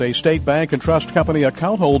A State Bank and Trust Company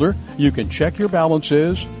account holder, you can check your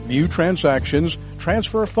balances, view transactions,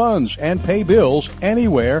 transfer funds, and pay bills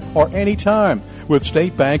anywhere or anytime with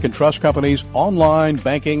State Bank and Trust Company's online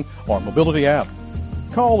banking or mobility app.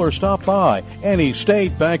 Call or stop by any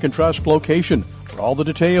State Bank and Trust location for all the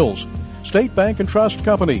details. State Bank and Trust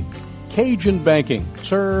Company. Cajun banking,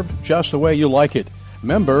 served just the way you like it.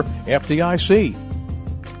 Member FDIC.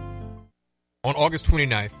 On August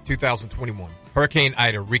 29th, 2021, Hurricane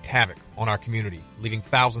Ida wreaked havoc on our community, leaving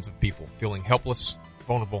thousands of people feeling helpless,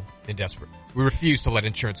 vulnerable, and desperate. We refuse to let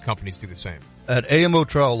insurance companies do the same. At AMO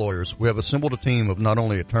Trial Lawyers, we have assembled a team of not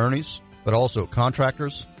only attorneys, but also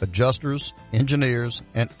contractors, adjusters, engineers,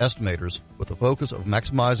 and estimators with a focus of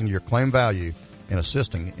maximizing your claim value and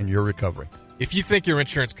assisting in your recovery. If you think your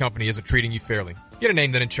insurance company isn't treating you fairly, get a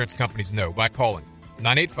name that insurance companies know by calling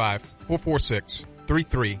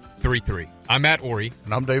 985-446-3333. I'm Matt Ori.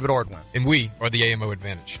 And I'm David Ardwin. And we are the AMO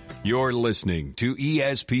Advantage. You're listening to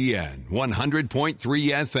ESPN 100.3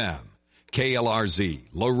 FM, KLRZ,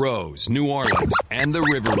 LaRose, New Orleans, and the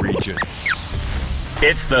River Region.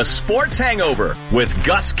 It's the Sports Hangover with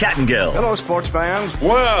Gus Kattengill. Hello, sports fans.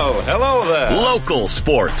 Well, hello there. Local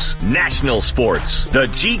sports, national sports. The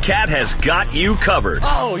GCAT has got you covered.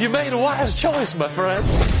 Oh, you made a wise choice, my friend.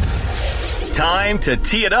 Time to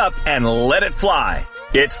tee it up and let it fly.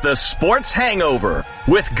 It's the Sports Hangover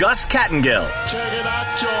with Gus Kattengill. Check it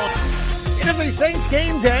out, George. It is a Saints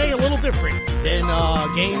game day, a little different than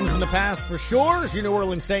games in the past for sure. As you New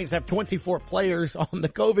Orleans Saints have 24 players on the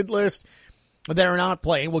COVID list that are not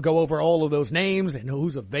playing. We'll go over all of those names and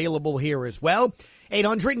who's available here as well.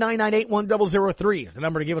 800-998-1003 is the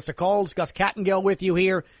number to give us a call. It's Gus Kattengill with you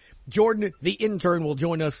here. Jordan, the intern, will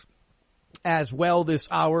join us as well this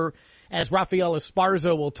hour, as Rafael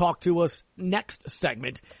Esparza will talk to us next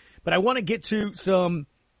segment. But I want to get to some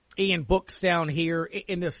Ian Books down here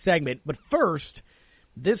in this segment. But first,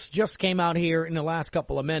 this just came out here in the last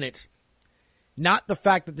couple of minutes. Not the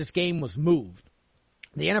fact that this game was moved.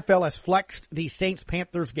 The NFL has flexed the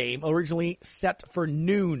Saints-Panthers game, originally set for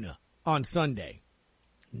noon on Sunday.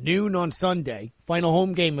 Noon on Sunday, final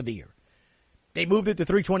home game of the year. They moved it to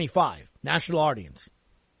 3:25, national audience.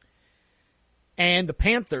 And the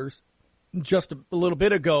Panthers, just a little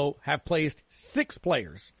bit ago, have placed 6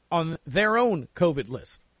 players on their own COVID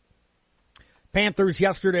list. Panthers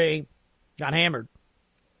yesterday got hammered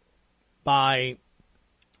by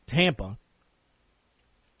Tampa.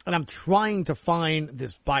 And I'm trying to find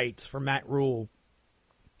this bite from Matt Rule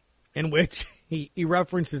in which he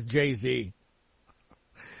references Jay-Z.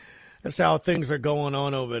 That's how things are going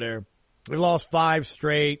on over there. We lost 5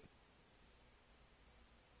 straight.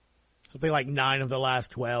 Something like 9 of the last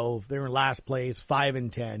 12. They were in last place,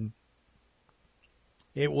 5-10.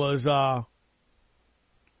 It was not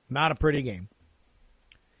a pretty game.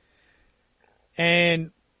 And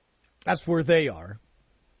that's where they are.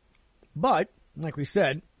 But, like we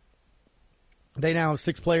said, they now have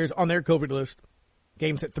 6 players on their COVID list.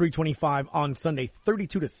 Games at 3:25 on Sunday,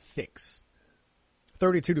 32-6.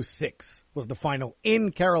 32-6 was the final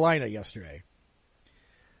in Carolina yesterday.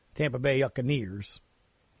 Tampa Bay Buccaneers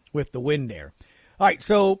with the win there. All right,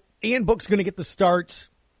 so Ian Book's going to get the start.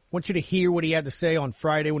 I want you to hear what he had to say on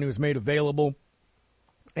Friday when he was made available.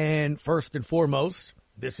 And first and foremost,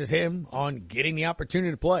 this is him on getting the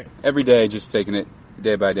opportunity to play. Every day, just taking it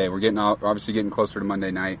day by day. We're obviously getting closer to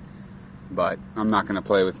Monday night. But I'm not going to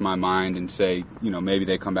play with my mind and say, maybe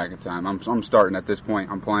they come back in time. I'm starting at this point.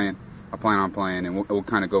 I'm playing. I plan on playing, and we'll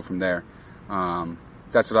kind of go from there.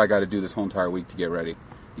 That's what I got to do this whole entire week to get ready.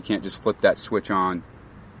 You can't just flip that switch on,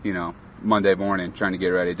 Monday morning trying to get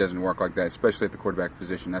ready. It doesn't work like that, especially at the quarterback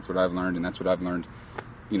position. That's what I've learned, and that's what I've learned,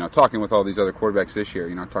 talking with all these other quarterbacks this year.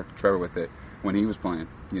 I talked to Trevor with it when he was playing.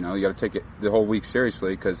 You got to take it the whole week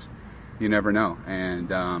seriously because you never know.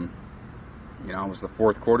 And, I was the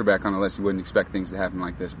 4th quarterback on the list. You wouldn't expect things to happen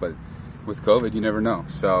like this, but with COVID, you never know.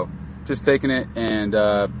 So just taking it and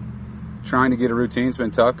trying to get a routine. It's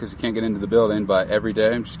been tough because you can't get into the building, but every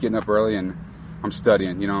day I'm just getting up early and I'm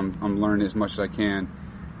studying. I'm learning as much as I can.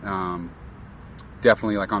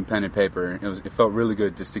 Definitely like on pen and paper. It felt really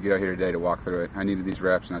good just to get out here today to walk through it. I needed these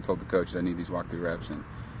reps, and I told the coaches I need these walkthrough reps, and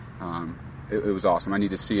it was awesome. I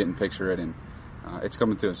need to see it and picture it, and it's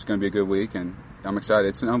coming through. It's going to be a good week, and I'm excited.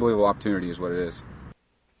 It's an unbelievable opportunity is what it is.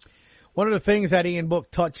 One of the things that Ian Book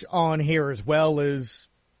touched on here as well is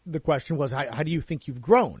the question was, how do you think you've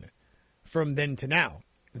grown from then to now?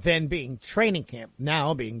 Then being training camp,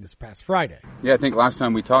 now being this past Friday. Yeah, I think last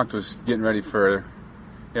time we talked was getting ready for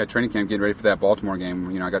training camp, getting ready for that Baltimore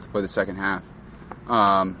game. I got to play the second half.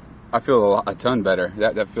 I feel a ton better.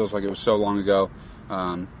 That feels like it was so long ago.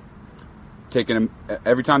 taking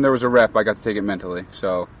every time there was a rep, I got to take it mentally.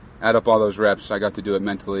 So add up all those reps, I got to do it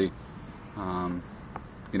mentally. Never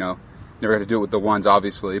got to do it with the ones,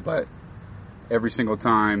 obviously, but every single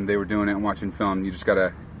time they were doing it and watching film, you just got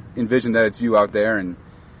to envision that it's you out there and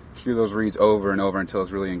hear those reads over and over until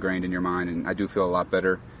it's really ingrained in your mind. And I do feel a lot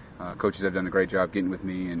better. Coaches have done a great job getting with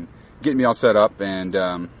me and getting me all set up, and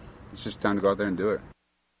it's just time to go out there and do it.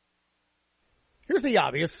 Here's the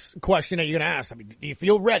obvious question that you're going to ask. I mean, do you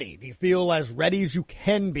feel ready? Do you feel as ready as you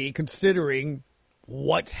can be considering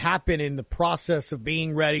what's happened in the process of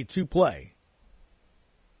being ready to play?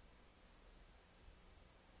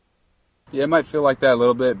 Yeah, it might feel like that a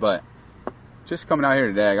little bit, but just coming out here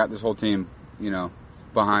today, I got this whole team,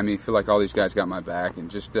 behind me. I feel like all these guys got my back,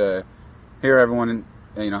 and just hear everyone,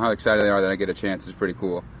 how excited they are that I get a chance is pretty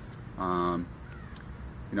cool.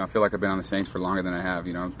 I feel like I've been on the Saints for longer than I have,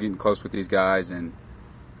 getting close with these guys. And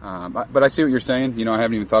but I see what you're saying. I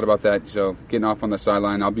haven't even thought about that. So getting off on the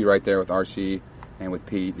sideline, I'll be right there with RC and with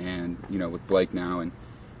Pete and, with Blake now. And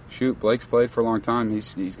shoot, Blake's played for a long time.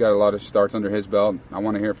 He's got a lot of starts under his belt. I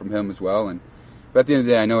want to hear from him as well. But at the end of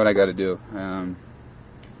the day, I know what I got to do.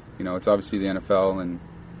 It's obviously the NFL, and,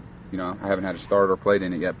 I haven't had a start or played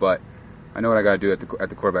in it yet, but I know what I got to do at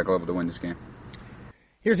the quarterback level to win this game.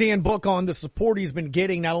 Here's Ian Book on the support he's been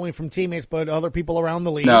getting, not only from teammates, but other people around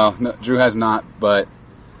the league. No, Drew has not, but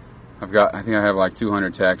I think I have like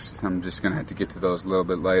 200 texts. I'm just going to have to get to those a little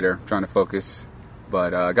bit later. I'm trying to focus.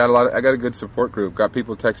 But I got a good support group. Got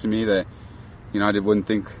people texting me that, I wouldn't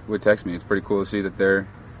think would text me. It's pretty cool to see that they're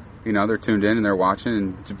tuned in and they're watching,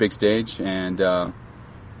 and it's a big stage. And,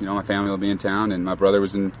 my family will be in town, and my brother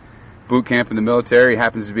was in boot camp in the military. He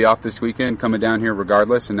happens to be off this weekend, coming down here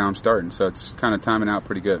regardless, and now I'm starting. So it's kind of timing out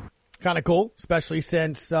pretty good. Kind of cool, especially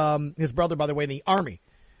since his brother, by the way, in the Army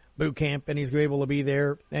boot camp, and he's able to be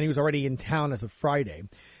there, and he was already in town as of Friday.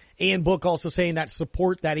 Ian Book also saying that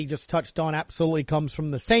support that he just touched on absolutely comes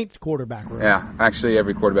from the Saints quarterback room. Yeah, actually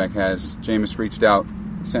every quarterback has. Jameis reached out,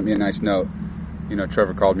 sent me a nice note.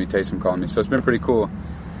 Trevor called me, Taysom called me. So it's been pretty cool.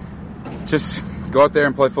 Just go out there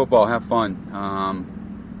and play football, have fun.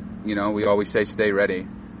 We always say stay ready.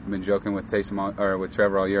 I've been joking with Taysom or with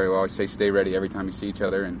Trevor all year. We always say stay ready every time we see each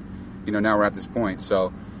other, and now we're at this point.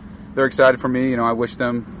 So they're excited for me. I wish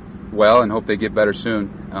them well and hope they get better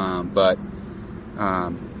soon.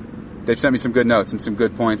 They've sent me some good notes and some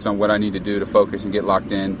good points on what I need to do to focus and get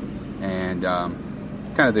locked in, and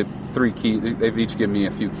kind of the 3 keys. They've each given me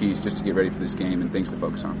a few keys just to get ready for this game and things to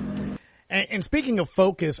focus on. And speaking of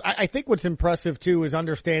focus, I think what's impressive, too, is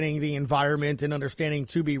understanding the environment and understanding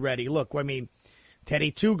to be ready. Look,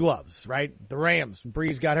 Teddy, 2 gloves, right? The Rams,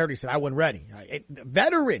 Breeze got hurt. He said, I wasn't ready.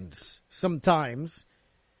 Veterans sometimes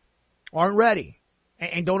aren't ready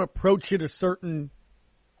and don't approach it a certain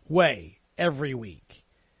way every week.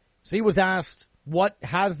 So he was asked, what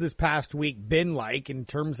has this past week been like in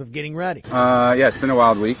terms of getting ready? Yeah, it's been a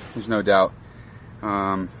wild week. There's no doubt.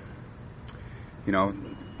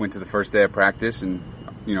 Went to the first day of practice, and,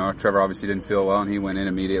 Trevor obviously didn't feel well, and he went in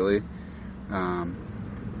immediately.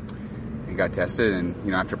 He got tested,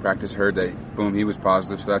 and, after practice heard that, boom, he was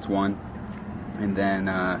positive, so that's one. And then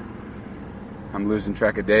I'm losing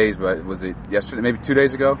track of days, but was it yesterday? Maybe 2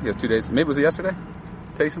 days ago? Yeah, 2 days. Maybe was it yesterday?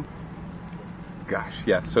 Taysom? Gosh,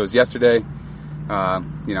 yeah. So it was yesterday.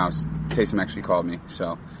 Taysom actually called me.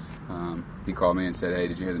 So he called me and said, hey,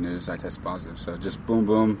 did you hear the news? I tested positive. So just boom,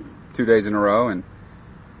 boom, 2 days in a row, and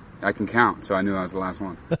I can count. So I knew I was the last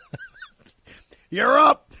one. You're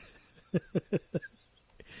up.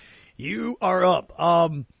 You are up.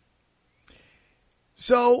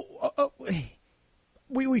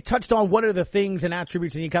 We touched on what are the things and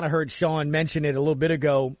attributes, and you kind of heard Sean mention it a little bit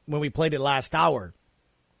ago when we played it last hour.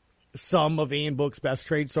 Some of Ian Book's best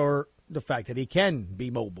traits are the fact that he can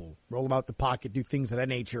be mobile, roll him out the pocket, do things of that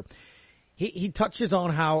nature. He touches on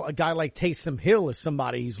how a guy like Taysom Hill is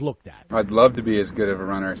somebody he's looked at. I'd love to be as good of a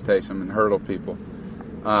runner as Taysom and hurdle people.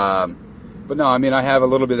 But no, I have a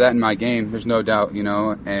little bit of that in my game. There's no doubt,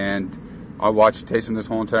 and I watched Taysom this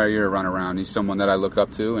whole entire year run around. He's someone that I look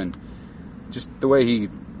up to, and just the way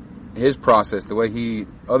his process, the way he,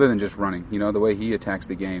 other than just running, the way he attacks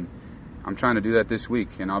the game. I'm trying to do that this week,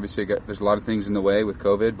 and obviously there's a lot of things in the way with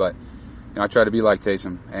COVID, but I try to be like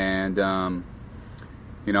Taysom, and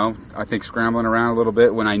I think scrambling around a little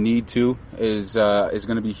bit when I need to is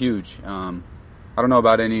going to be huge. I don't know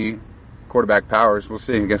about any quarterback powers. We'll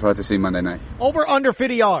see. I guess we'll have to see Monday night. Over under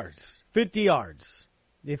 50 yards. 50 yards.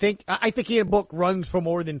 You think? I think Ian Book runs for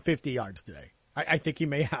more than 50 yards today. I think he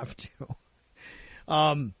may have to.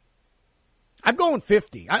 I'm going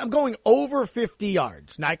 50. I'm going over 50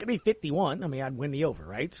 yards. Now, it could be 51. I mean, I'd win the over,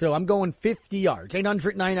 right? So I'm going 50 yards.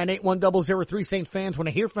 800-998-1003. Saints fans, want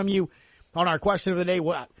to hear from you on our question of the day.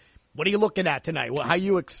 What are you looking at tonight? How are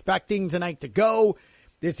you expecting tonight to go?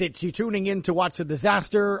 Is it you tuning in to watch a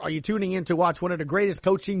disaster? Are you tuning in to watch one of the greatest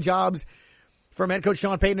coaching jobs from head coach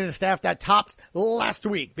Sean Payton and his staff that tops last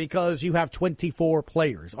week, because you have 24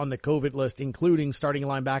 players on the COVID list, including starting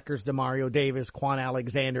linebackers Demario Davis, Quan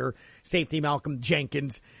Alexander, safety Malcolm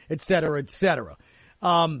Jenkins, et cetera, et cetera.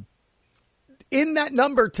 In that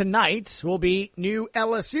number tonight will be new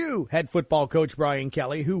LSU head football coach Brian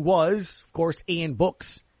Kelly, who was, of course, Ian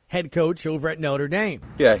Book's head coach over at Notre Dame.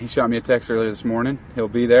 Yeah, he shot me a text earlier this morning. He'll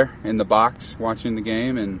be there in the box watching the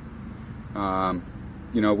game and,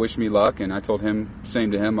 wish me luck. And I told him,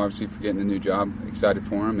 same to him, obviously, for getting the new job. Excited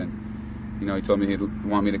for him. And, he told me he'd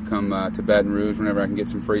want me to come to Baton Rouge whenever I can get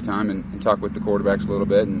some free time and talk with the quarterbacks a little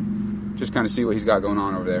bit and just kind of see what he's got going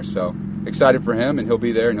on over there. So excited for him, and he'll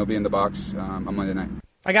be there, and he'll be in the box on Monday night.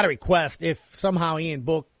 I got a request. If somehow Ian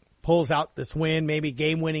Book pulls out this win, maybe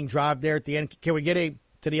game-winning drive there at the end, can we get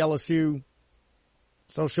to the LSU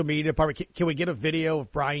social media department, can we get a video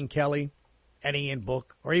of Brian Kelly and Ian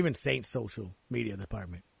Book, or even Saints social media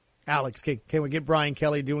department? Alex, can we get Brian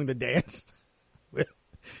Kelly doing the dance with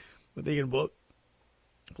Ian Book,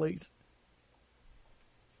 please?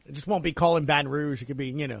 It just won't be calling Baton Rouge. It could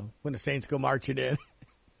be, when the Saints go marching in.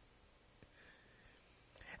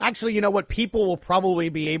 Actually, you know what? People will probably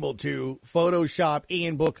be able to Photoshop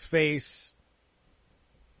Ian Book's face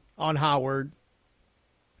on Howard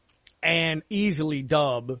and easily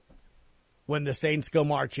dub when the Saints go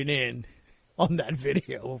marching in on that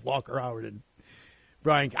video of Walker Howard and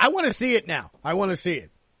Brian. I want to see it now. I want to see it.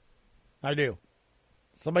 I do.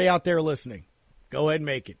 Somebody out there listening, go ahead and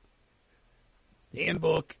make it. Ian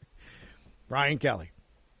Book, Brian Kelly.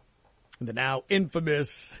 And the now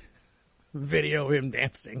infamous video of him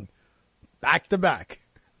dancing back to back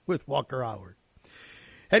with Walker Howard.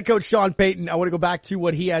 Head coach Sean Payton, I want to go back to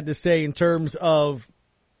what he had to say in terms of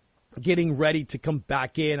getting ready to come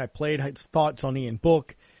back in. I played his thoughts on Ian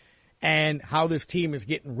Book and how this team is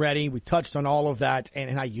getting ready. We touched on all of that and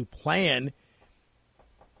how you plan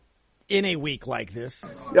in a week like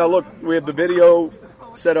this. Yeah, look, we have the video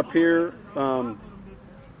set up here.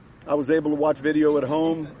 I was able to watch video at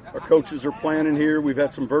home. Our coaches are planning here. We've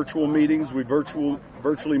had some virtual meetings. We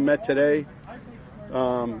virtually met today.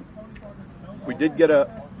 We did get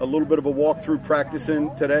a little bit of a walkthrough practice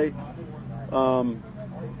in today.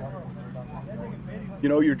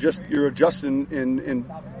 You're adjusting and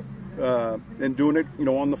doing it,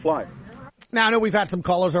 on the fly. Now, I know we've had some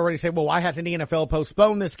callers already say, well, why hasn't the NFL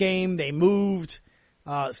postponed this game? They moved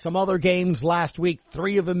some other games last week,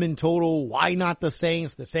 3 of them in total. Why not the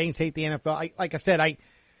Saints? The Saints hate the NFL.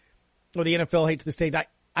 The NFL hates the Saints.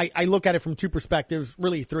 I look at it from 2 perspectives,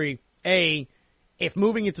 really 3. A, if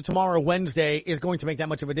moving it to tomorrow, Wednesday, is going to make that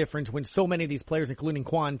much of a difference when so many of these players, including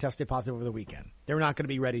Quan, tested positive over the weekend. They're not going to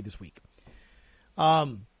be ready this week.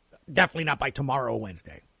 Definitely not by tomorrow,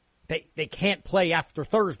 Wednesday. They can't play after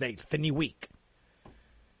Thursday. It's the new week.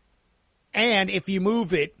 And if you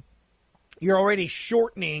move it, you're already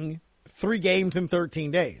shortening 3 games in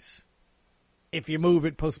 13 days. If you move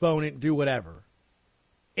it, postpone it, do whatever.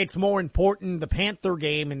 It's more important, the Panther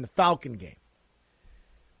game and the Falcon game.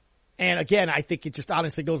 And again, I think it just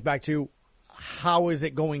honestly goes back to how is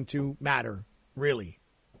it going to matter, really?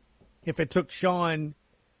 If it took Sean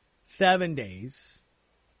 7 days,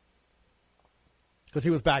 because he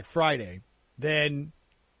was back Friday, then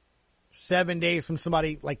 7 days from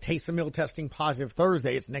somebody like Taysom Hill testing positive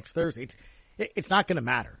Thursday, it's next Thursday. It's not going to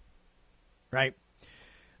matter, right?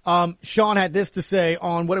 Sean had this to say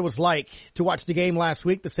on what it was like to watch the game last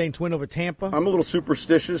week, the Saints win over Tampa. I'm a little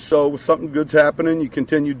superstitious, so if something good's happening, you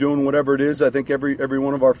continue doing whatever it is. I think every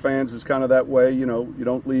one of our fans is kind of that way. You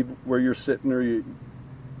don't leave where you're sitting, or you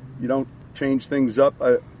don't change things up.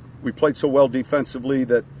 We played so well defensively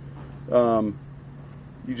that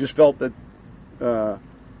you just felt that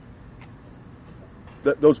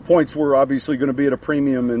that those points were obviously going to be at a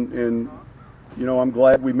premium, and I'm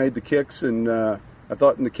glad we made the kicks, and I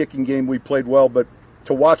thought in the kicking game we played well, but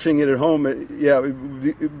to watching it at home, it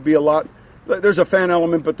would be a lot. There's a fan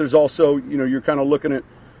element, but there's also, you're kind of looking at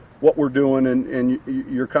what we're doing, and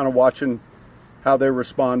you're kind of watching how they're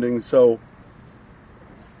responding. So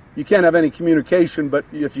you can't have any communication, but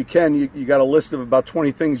if you can, you got a list of about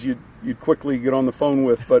 20 things you'd quickly get on the phone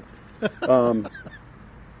with. But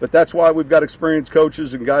but that's why we've got experienced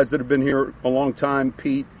coaches and guys that have been here a long time.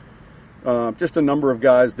 Pete, just a number of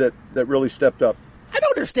guys that really stepped up. I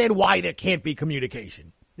don't understand why there can't be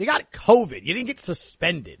communication. You got COVID. You didn't get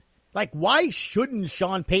suspended. Like, why shouldn't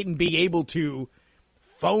Sean Payton be able to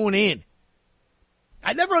phone in?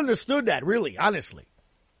 I never understood that, really, honestly.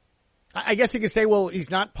 I guess you could say, well, he's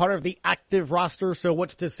not part of the active roster, so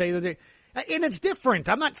what's to say that and it's different.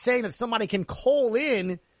 I'm not saying that somebody can call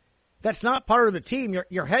in that's not part of the team.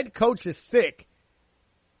 Your head coach is sick.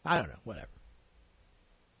 I don't know, whatever.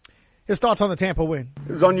 His thoughts on the Tampa win.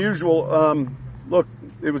 It was unusual. Look,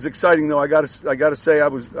 it was exciting though. I got to say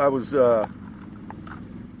it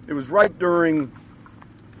was right during,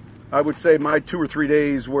 I would say, my 2 or 3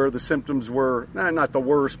 days where the symptoms were not the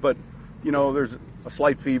worst, but there's a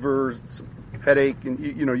slight fever, some headache, and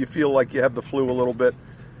you feel like you have the flu a little bit.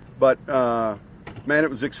 But man, it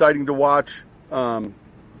was exciting to watch.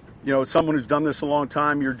 Someone who's done this a long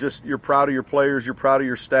time, you're proud of your players, you're proud of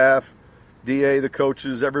your staff, DA, the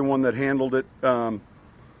coaches, everyone that handled it. A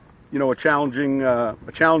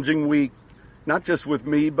challenging week, not just with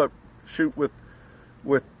me, but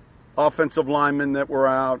with offensive linemen that were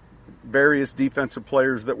out, various defensive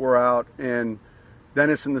players that were out, and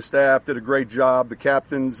Dennis and the staff did a great job. The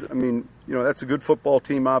captains, that's a good football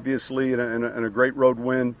team, obviously, and a great road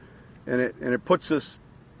win, and it puts us,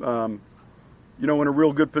 in a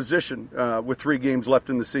real good position with 3 games left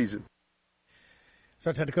in the season. So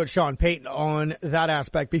I said to Coach Sean Payton on that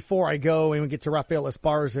aspect. Before I go and we get to Rafael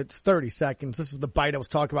Esparza, it's 30 seconds. This is the bite I was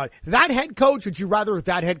talking about. That head coach, would you rather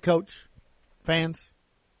that head coach, fans,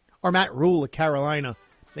 or Matt Rule of Carolina,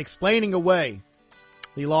 explaining away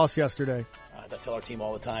the loss yesterday? I tell our team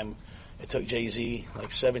all the time, it took Jay-Z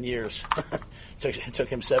like 7 years. It took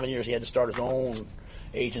him 7 years. He had to start his own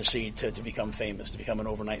agency to become famous, to become an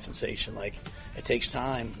overnight sensation. Like, it takes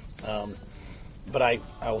time. But I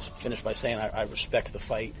will finish by saying I respect the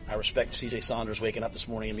fight. I respect C.J. Saunders waking up this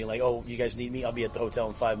morning and being like, oh, you guys need me? I'll be at the hotel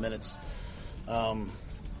in 5 minutes.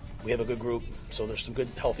 We have a good group, so there's some good,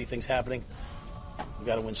 healthy things happening. We've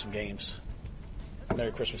got to win some games.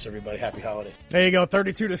 Merry Christmas, everybody. Happy holidays. There you go,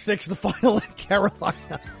 32-6, the final in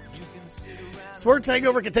Carolina. Sports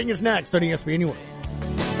Hangover continues next on ESPN New Orleans.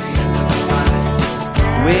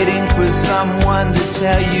 Waiting for someone to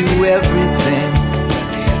tell you everything.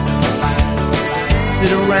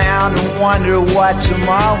 Sit around and wonder what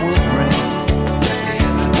tomorrow will bring.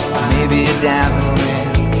 Maybe a diamond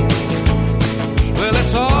ring. Well,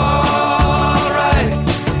 it's alright,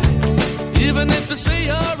 even if they say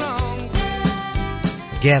you're wrong.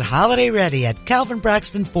 Get holiday ready at Calvin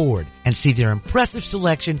Braxton Ford and see their impressive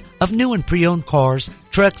selection of new and pre-owned cars,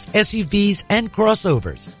 trucks, SUVs, and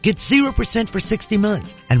crossovers. Get 0% for 60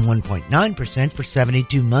 months and 1.9% for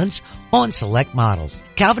 72 months on select models.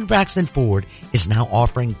 Calvin Braxton Ford is now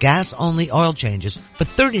offering gas-only oil changes for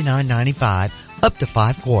 $39.95 up to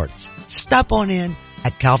 5 quarts. Stop on in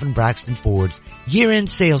at Calvin Braxton Ford's year-end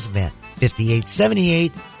sales event,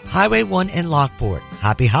 5878 Highway 1 in Lockport.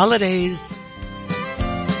 Happy holidays!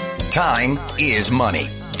 Time is money.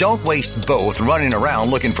 Don't waste both running around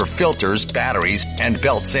looking for filters, batteries, and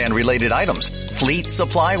belt sand related items. Fleet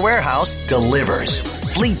Supply Warehouse delivers.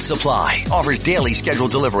 Fleet Supply offers daily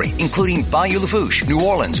scheduled delivery, including Bayou Lafourche, New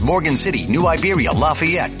Orleans, Morgan City, New Iberia,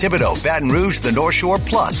 Lafayette, Thibodeau, Baton Rouge, the North Shore,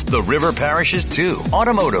 plus the river parishes too.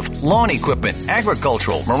 Automotive, lawn equipment,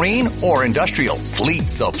 agricultural, marine, or industrial. Fleet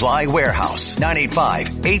Supply Warehouse,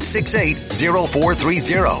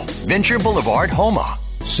 985-868-0430. Venture Boulevard, Houma.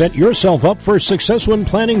 Set yourself up for success when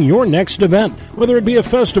planning your next event. Whether it be a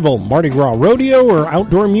festival, Mardi Gras rodeo, or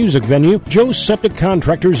outdoor music venue, Joe's Septic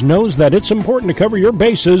Contractors knows that it's important to cover your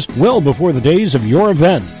bases well before the days of your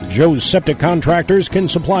event. Joe's Septic Contractors can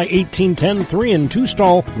supply 1810 3- and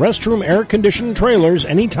 2-stall restroom air-conditioned trailers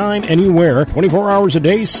anytime, anywhere, 24 hours a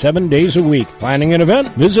day, 7 days a week. Planning an event?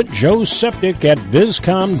 Visit Joe's Septic at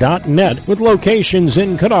viscom.net with locations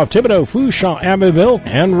in Cutoff, Thibodeau, Fourchon, Abbeville,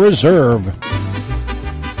 and Reserve.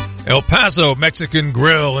 El Paso Mexican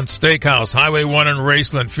Grill and Steakhouse, Highway 1 in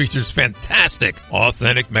Raceland, features fantastic,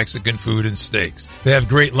 authentic Mexican food and steaks. They have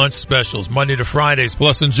great lunch specials Monday to Fridays,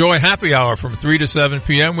 plus enjoy happy hour from 3 to 7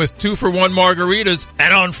 p.m. with 2-for-1 margaritas.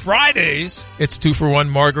 And on Fridays, it's 2-for-1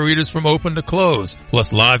 margaritas from open to close,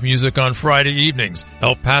 plus live music on Friday evenings.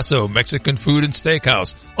 El Paso Mexican Food and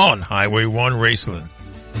Steakhouse on Highway 1 Raceland.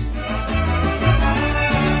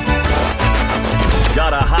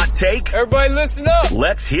 Got a hot take? Everybody listen up.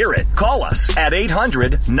 Let's hear it. Call us at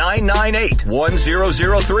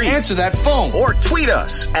 800-998-1003. Answer that phone. Or tweet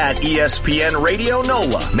us at ESPN Radio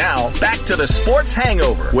NOLA. Now, back to the Sports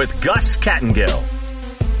Hangover with Gus Kattengill.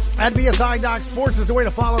 At BSI Doc Sports is the way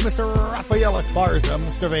to follow Mr. Rafael Esparza,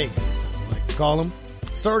 Mr. Vegas, I like to call him.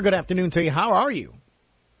 Sir, good afternoon to you. How are you?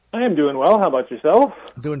 I am doing well. How about yourself?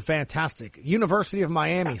 Doing fantastic. University of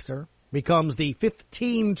Miami, sir, becomes the 5th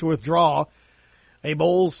team to withdraw a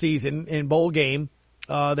bowl season and bowl game,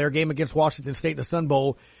 their game against Washington State in the Sun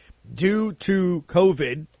Bowl, due to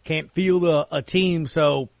COVID. Can't field a team,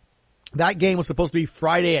 so that game was supposed to be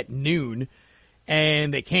Friday at noon,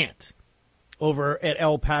 and they can't over at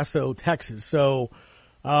El Paso, Texas. So,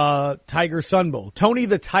 Tiger Sun Bowl. Tony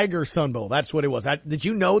the Tiger Sun Bowl. That's what it was. Did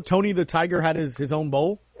you know Tony the Tiger had his own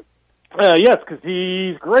bowl? Yes, because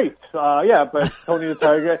he's great. But Tony the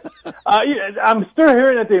Tiger. I'm still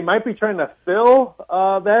hearing that they might be trying to fill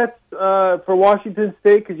that for Washington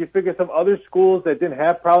State, because you figure some other schools that didn't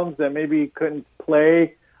have problems that maybe couldn't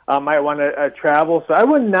play might want to travel. So I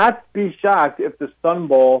would not be shocked if the Sun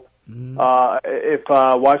Bowl, if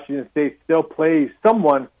Washington State still plays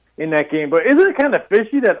someone in that game. But isn't it kind of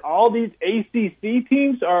fishy that all these ACC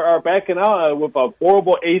teams are backing out with a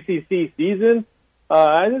horrible ACC season?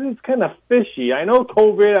 I think it's kind of fishy. I know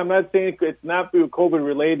COVID, I'm not saying it's not COVID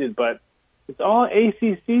related, but it's all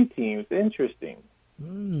ACC teams. Interesting.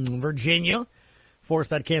 Virginia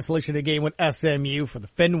forced that cancellation of the game with SMU for the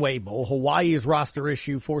Fenway Bowl. Hawaii's roster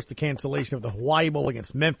issue forced the cancellation of the Hawaii Bowl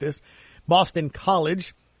against Memphis. Boston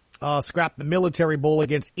College scrapped the Military Bowl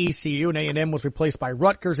against ECU, and A&M was replaced by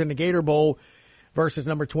Rutgers in the Gator Bowl versus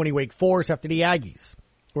number 20 Wake Forest after the Aggies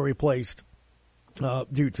were replaced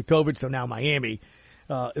due to COVID. So now Miami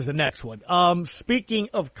is the next one. Speaking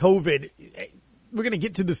of COVID, we're going to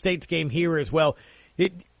get to the States game here as well.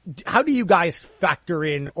 How do you guys factor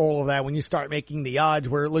in all of that when you start making the odds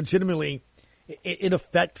where legitimately it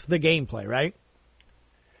affects the gameplay, right?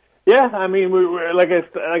 Yeah, I mean, we're like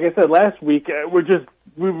I said last week,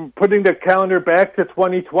 we're putting the calendar back to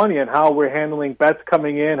 2020 and how we're handling bets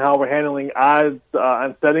coming in, how we're handling odds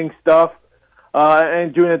on setting stuff,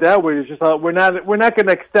 and doing it that way. It's just we're not going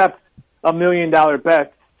to accept $1 million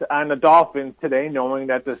bets on the Dolphins today, knowing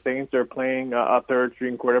that the Saints are playing a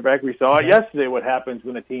third-string quarterback. We saw yesterday what happens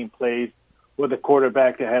when a team plays with a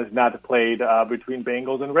quarterback that has not played between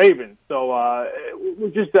Bengals and Ravens. So we're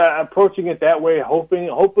just approaching it that way,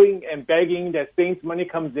 hoping and begging that Saints money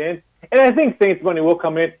comes in. And I think Saints money will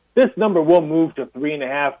come in. This number will move to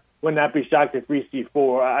 3.5. Would not be shocked if we see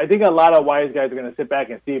 4. I think a lot of wise guys are going to sit back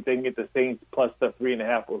and see if they can get the Saints plus the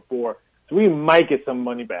 3.5 or 4. So we might get some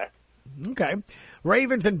money back. Okay.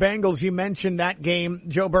 Ravens and Bengals, you mentioned that game.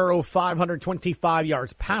 Joe Burrow, 525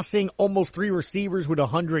 yards passing, almost 3 receivers with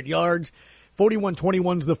 100 yards.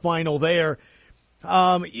 41-21's the final there.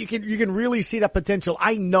 You can really see that potential.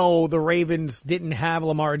 I know the Ravens didn't have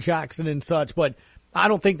Lamar Jackson and such, but I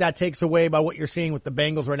don't think that takes away by what you're seeing with the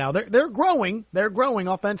Bengals right now. They're growing. They're growing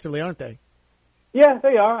offensively, aren't they? Yeah,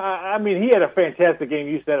 they are. I mean, he had a fantastic game.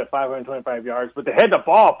 You said at 525 yards, but they had the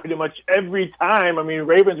ball pretty much every time. I mean,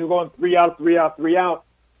 Ravens were going 3 out,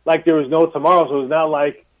 like there was no tomorrow. So it's not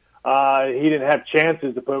like he didn't have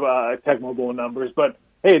chances to put Tecmo Bowl numbers. But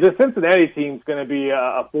hey, the Cincinnati team's going to be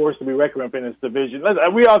a force to be reckoned with in this division.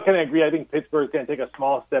 We all kind of agree. I think Pittsburgh's going to take a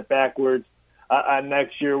small step backwards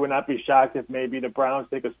next year. Would not be shocked if maybe the Browns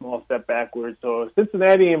take a small step backwards. So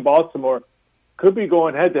Cincinnati and Baltimore could be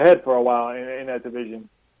going head-to-head for a while in that division.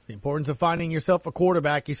 The importance of finding yourself a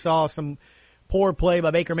quarterback. You saw some poor play by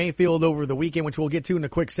Baker Mayfield over the weekend, which we'll get to in a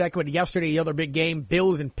quick second. But yesterday, the other big game,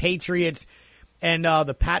 Bills and Patriots, and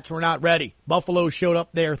the Pats were not ready. Buffalo showed up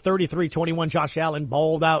there, 33-21. Josh Allen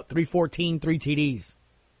balled out, 314, 3 TDs.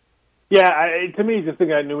 Yeah, to me, just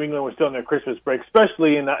thinking that New England was still in their Christmas break,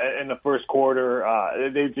 especially in the first quarter.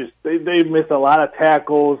 They missed a lot of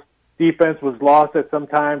tackles. Defense was lost at some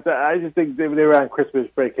times. I just think they were on Christmas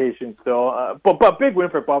vacation still. But big win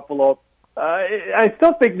for Buffalo. I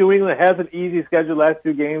still think New England has an easy schedule. Last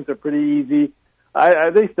 2 games are pretty easy.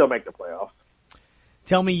 They still make the playoffs.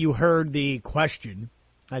 Tell me you heard the question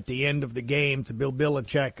at the end of the game to Bill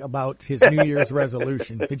Belichick about his New Year's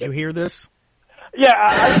resolution. Did you hear this? Yeah.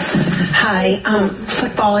 Hi.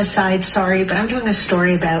 Football aside, sorry, but I'm doing a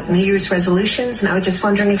story about New Year's resolutions, and I was just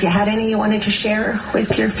wondering if you had any you wanted to share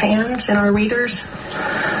with your fans and our readers.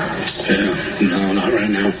 No, not right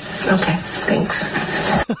now. Okay, thanks.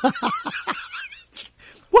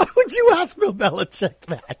 Why would you ask Bill Belichick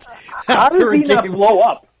that? How does he not blow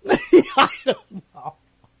up? I don't know.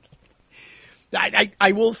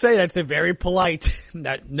 I will say that's a very polite,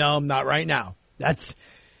 no, not right now. That's...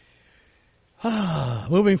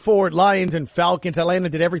 Moving forward, Lions and Falcons. Atlanta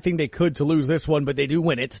did everything they could to lose this one, but they do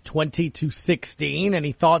win it 20-16.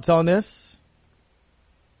 Any thoughts on this?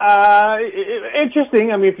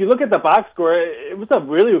 Interesting. I mean, if you look at the box score, it was a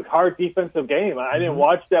really hard defensive game. I didn't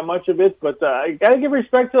watch that much of it, but I got to give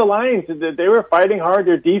respect to the Lions. They were fighting hard.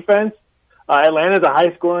 Their defense. Atlanta's a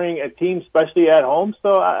high-scoring team, especially at home.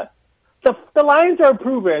 So the Lions are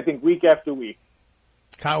improving, I think, week after week.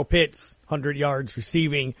 Kyle Pitts, 100 yards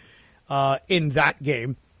receiving. in that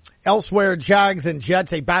game. Elsewhere, Jags and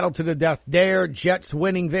Jets, a battle to the death there. Jets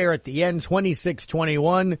winning there at the end,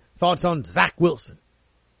 26-21. Thoughts on Zach Wilson?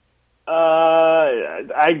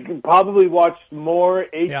 I probably watched more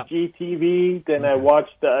HGTV than I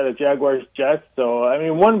watched the Jaguars Jets. So I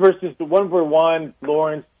mean, one for one.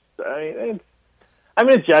 Lawrence. The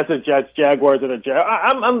Jets are Jets. Jaguars are the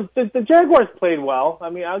Jaguars. The Jaguars played well. I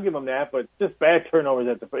mean, I'll give them that, but just bad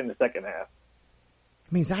turnovers in the second half.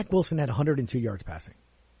 I mean, Zach Wilson had 102 yards passing.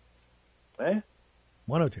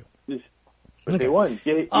 102. But they won.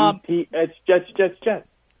 Jets.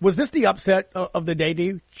 Was this the upset of the day,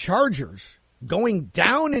 Dave? Chargers going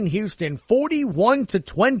down in Houston,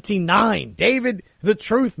 41-29. David the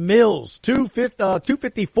Truth Mills,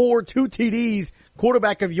 254, 2 TDs,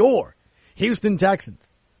 quarterback of your Houston Texans.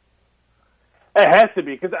 It has to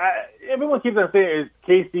be, because everyone keeps on saying, is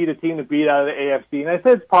KC the team to beat out of the AFC? And I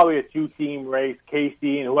said it's probably a two-team race, KC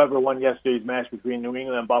and whoever won yesterday's match between New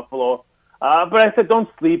England and Buffalo. But I said don't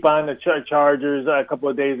sleep on the Chargers a couple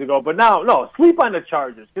of days ago. But now, no, sleep on the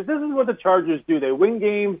Chargers, because this is what the Chargers do. They win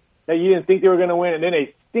games that you didn't think they were going to win, and then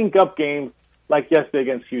they stink up games like yesterday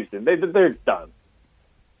against Houston. They're done.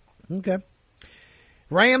 Okay.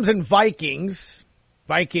 Rams and Vikings.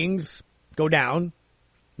 Vikings go down.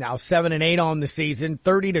 Now 7-8 on the season,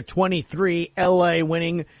 30-23. LA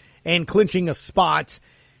winning and clinching a spot.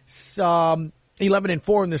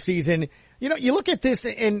 11-4 in the season. You know, you look at this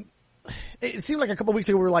and it seemed like a couple of weeks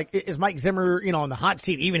ago we were like, is Mike Zimmer, on the hot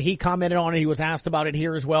seat? Even he commented on it. He was asked about it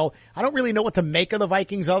here as well. I don't really know what to make of the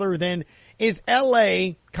Vikings other than, is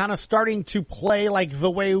LA kind of starting to play like the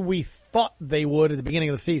way we thought they would at the beginning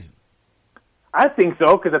of the season? I think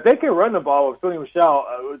so, because if they can run the ball with Sony Michel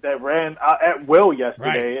that ran at will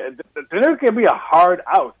yesterday, then there can be a hard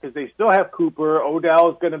out, because they still have Cooper.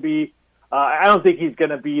 Odell's going to be, I don't think he's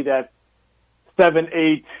going to be that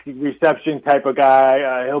 7-8 reception type of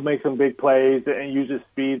guy. He'll make some big plays and use his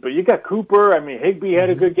speed. But you got Cooper. I mean, Higbee had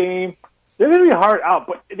a good game. They're going to be hard out,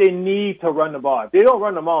 but they need to run the ball. If they don't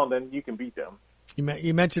run the ball, then you can beat them.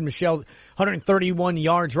 You mentioned Michelle, 131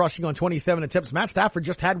 yards rushing on 27 attempts. Matt Stafford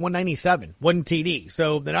just had 197, 1 TD.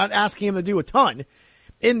 So they're not asking him to do a ton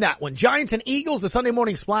in that one. Giants and Eagles, the Sunday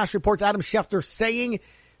Morning Splash reports Adam Schefter saying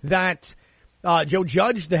that Joe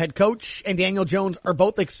Judge, the head coach, and Daniel Jones are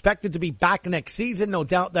both expected to be back next season. No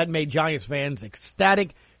doubt that made Giants fans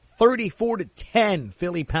ecstatic. 34-10,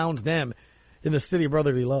 Philly pounds them in the city of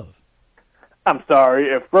brotherly love. I'm sorry,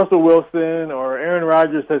 if Russell Wilson or Aaron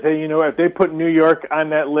Rodgers says, hey, if they put New York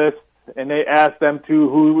on that list and they ask them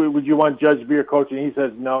who would you want Judge to be your coach, and he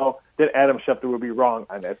says no, then Adam Schefter would be wrong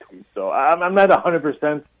on that tweet. So I'm not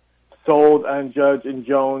 100% sold on Judge and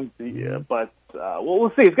Jones, but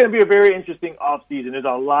we'll see. It's going to be a very interesting offseason. There's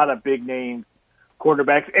a lot of big names,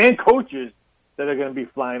 quarterbacks and coaches that are going to be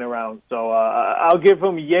flying around. So I'll give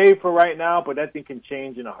him yay for right now, but that thing can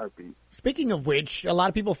change in a heartbeat. Speaking of which, a lot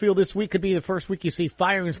of people feel this week could be the first week you see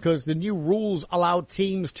firings because the new rules allow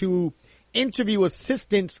teams to interview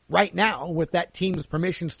assistants right now with that team's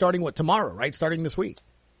permission starting tomorrow, right? Starting this week.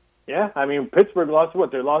 Yeah, I mean, Pittsburgh lost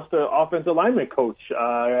what? They lost the offensive lineman coach.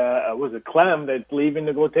 Was it Clem that's leaving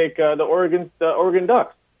to go take the Oregon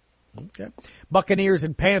Ducks? Okay. Buccaneers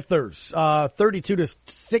and Panthers,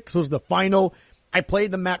 32-6 was the final. I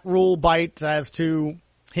played the Matt Rule bite as to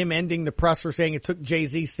him ending the presser saying it took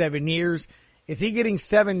Jay-Z 7 years. Is he getting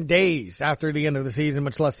 7 days after the end of the season,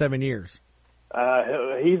 much less 7 years?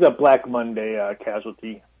 He's a Black Monday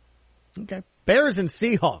casualty. Okay. Bears and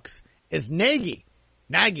Seahawks. Is Nagy,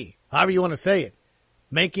 however you want to say it,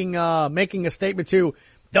 making a statement to,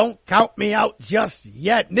 don't count me out just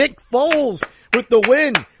yet. Nick Foles with the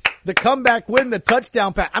win. The comeback win, the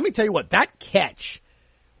touchdown pass. Let me tell you what, that catch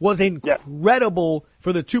was incredible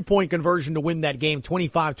for the 2-point conversion to win that game,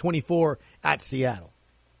 25-24 at Seattle.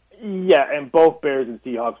 Yeah, and both Bears and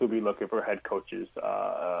Seahawks will be looking for head coaches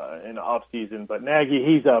in the offseason. But Nagy,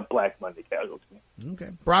 he's a Black Monday casualty.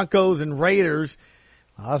 Okay. Broncos and Raiders.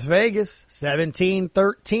 Las Vegas,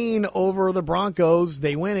 17-13 over the Broncos.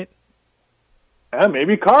 They win it.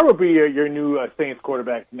 Maybe Carr will be your new Saints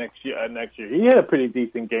quarterback next year. He had a pretty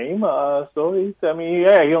decent game. He only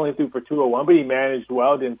threw for 201, but he managed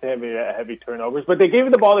well. Didn't have heavy turnovers. But they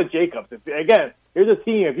gave the ball to Jacobs. Again, here's a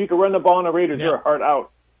team. If you can run the ball on the Raiders, you're hard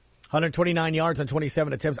out. 129 yards on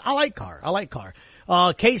 27 attempts. I like Carr.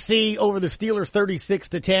 KC over the Steelers,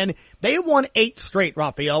 36-10. They won 8 straight.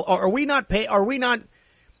 Raphael,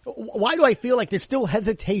 why do I feel like there's still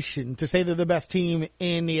hesitation to say they're the best team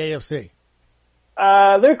in the AFC?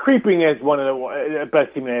 They're creeping as one of the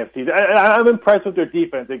best teams in the AFC. I'm impressed with their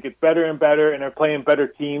defense. It gets better and better, and they're playing better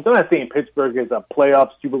teams. I'm not saying Pittsburgh is a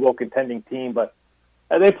playoff Super Bowl contending team, but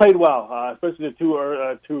They played well, especially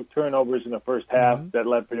the two turnovers in the first half that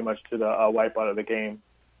led pretty much to the wipeout of the game.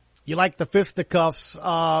 You like the fisticuffs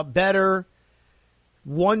better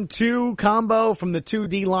 1-2 combo from the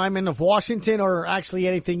 2D linemen of Washington, or actually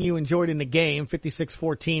anything you enjoyed in the game,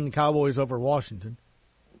 56-14 Cowboys over Washington?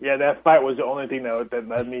 Yeah, that fight was the only thing that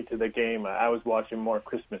led me to the game. I was watching more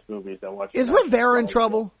Christmas movies than watching. Is Rivera in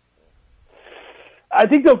trouble? I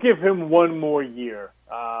think they'll give him one more year.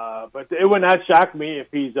 But it would not shock me if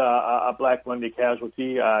he's a Black Monday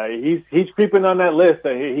casualty. He's creeping on that list.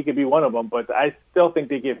 He could be one of them, but I still think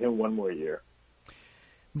they give him one more year.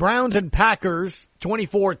 Browns and Packers,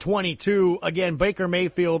 24-22. Again, Baker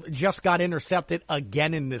Mayfield just got intercepted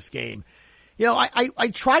again in this game. You know, I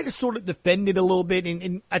try to sort of defend it a little bit,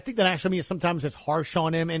 and I think the national media sometimes is harsh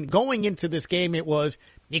on him. And going into this game, it was,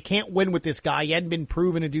 you can't win with this guy. He hadn't been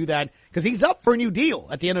proven to do that because he's up for a new deal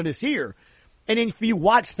at the end of this year. And if you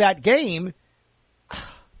watch that game,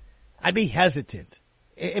 I'd be hesitant.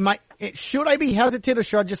 Should I be hesitant, or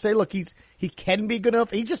should I just say, look, he can be good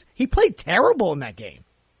enough? He played terrible in that game.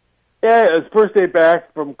 Yeah, his first day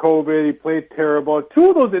back from COVID, he played terrible.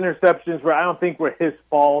 Two of those interceptions I don't think were his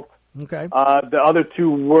fault. Okay. The other two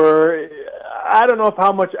were. I don't know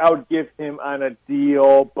how much I would give him on a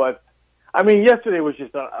deal, but I mean, yesterday was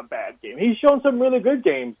just a bad game. He's shown some really good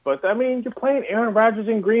games, but I mean, you're playing Aaron Rodgers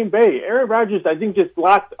in Green Bay. Aaron Rodgers, I think, just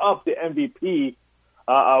locked up the MVP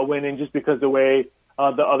winning just because the way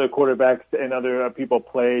the other quarterbacks and other people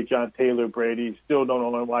play. John Taylor, Brady, still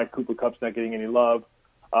don't know why Cooper Kupp's not getting any love.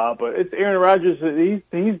 But it's Aaron Rodgers.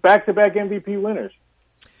 He's back-to-back MVP winners.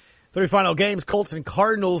 Three final games, Colts and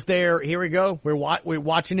Cardinals there. Here we go. We're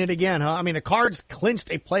watching it again, huh? I mean, the Cards clinched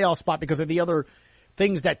a playoff spot because of the other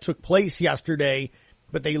things that took place yesterday,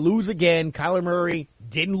 but they lose again. Kyler Murray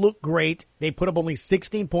didn't look great. They put up only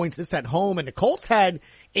 16 points. This at home, and the Colts had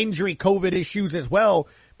injury COVID issues as well,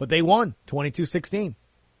 but they won 22-16.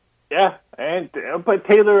 Yeah, and but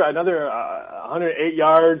Taylor, another 108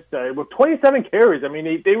 yards with 27 carries. I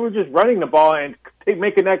mean, they were just running the ball and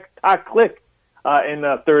making that click in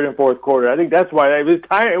the third and fourth quarter. I think that's why it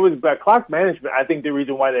was clock management. I think the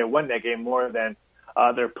reason why they won that game more than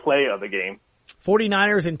their play of the game.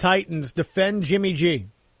 49ers and Titans defend Jimmy G.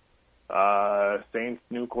 Saints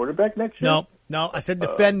new quarterback next year? No, I said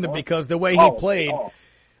defend them because the way he played.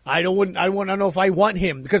 I don't know if I want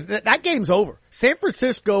him because that game's over. San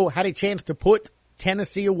Francisco had a chance to put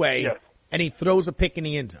Tennessee away, and he throws a pick in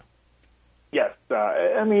the end zone. Yes.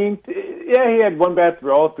 I mean, he had one bad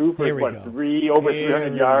throw through for over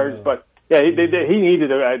 300 yards, but yeah, he needed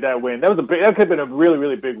that win. That could have been a really,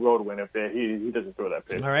 really big road win if he doesn't throw that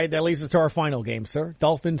pick. All right, that leads us to our final game, sir.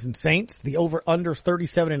 Dolphins and Saints. The over-under's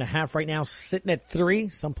 37.5 right now, sitting at 3.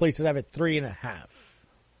 Some places have it 3.5.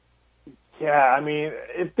 Yeah, I mean,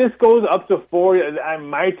 if this goes up to 4, I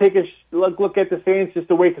might take a look at the Saints just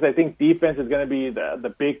to wait because I think defense is going to be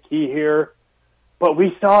the big key here. But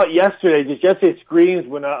we saw it yesterday. Yesterday screams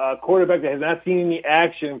when a quarterback that has not seen any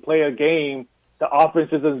action play a game, the offense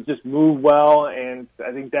doesn't just move well, and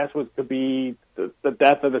I think that's what could be the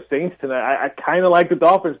death of the Saints tonight. I kind of like the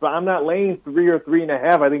Dolphins, but I'm not laying 3 or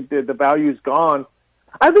 3.5. I think the value's gone.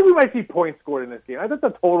 I think we might see points scored in this game. I think the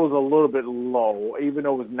total's a little bit low, even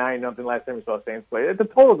though it was 9-0 last time we saw Saints play. The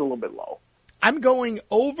total's a little bit low. I'm going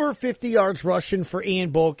over 50 yards rushing for Ian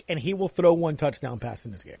Book, and he will throw 1 touchdown pass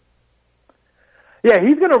in this game. Yeah,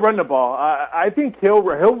 he's going to run the ball. I think he'll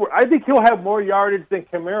have more yardage than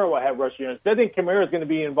Kamara will have rushing yards. I think Kamara is going to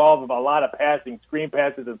be involved with a lot of passing, screen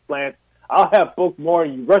passes and slants. I'll have Book more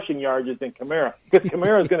rushing yards than Kamara because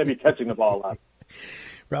Kamara is going to be catching the ball a lot.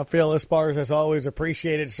 Rafael Esparza, as always,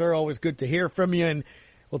 appreciated, sir. Always good to hear from you, and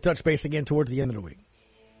we'll touch base again towards the end of the week.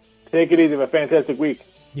 Take it easy. Have a fantastic week.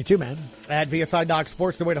 You too, man. At VSI Doc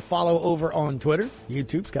Sports, the way to follow over on Twitter.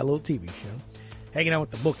 YouTube's got a little TV show. Hanging out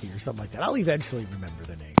with the bookie or something like that. I'll eventually remember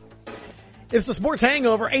the name. It's the Sports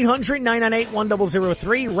Hangover,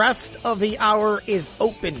 800-998-1003. Rest of the hour is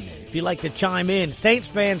open. If you'd like to chime in, Saints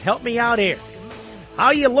fans, help me out here. How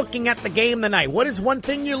are you looking at the game tonight? What is one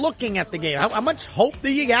thing you're looking at the game? How much hope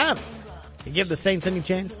do you have? You give the Saints any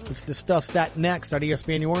chance? Let's discuss that next on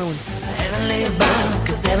ESPN New Orleans. Heavenly bound,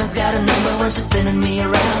 'cause heaven's got a number when she's spinning me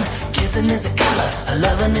around. Kissing is a color, a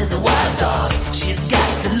loving is a wild dog. She's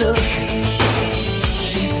got the look.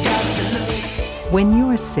 When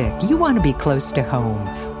you're sick, you want to be close to home.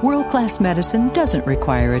 World-class medicine doesn't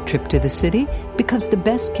require a trip to the city because the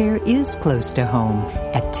best care is close to home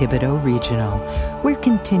at Thibodaux Regional. We're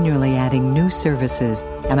continually adding new services,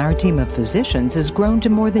 and our team of physicians has grown to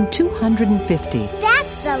more than 250.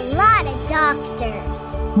 That's a lot of doctors.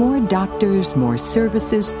 More doctors, more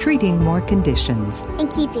services, treating more conditions.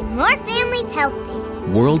 And keeping more families healthy.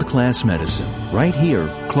 World-class medicine, right here,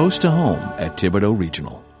 close to home at Thibodeau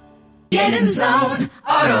Regional. Get in zone,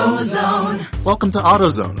 AutoZone. Welcome to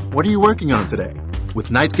AutoZone. What are you working on today?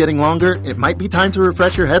 With nights getting longer, it might be time to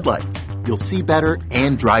refresh your headlights. You'll see better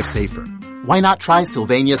and drive safer. Why not try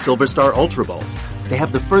Sylvania Silver Star Ultra Bulbs? They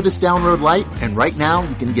have the furthest down road light, and right now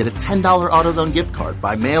you can get a $10 AutoZone gift card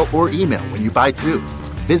by mail or email when you buy two.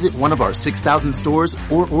 Visit one of our 6,000 stores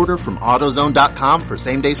or order from AutoZone.com for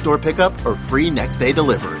same-day store pickup or free next-day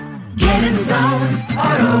delivery. Get in zone,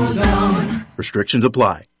 AutoZone. Restrictions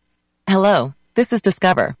apply. Hello, this is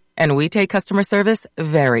Discover, and we take customer service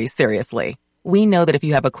very seriously. We know that if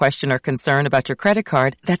you have a question or concern about your credit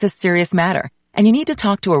card, that's a serious matter, and you need to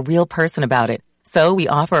talk to a real person about it. So we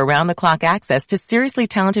offer around-the-clock access to seriously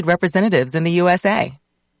talented representatives in the USA.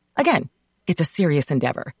 Again, it's a serious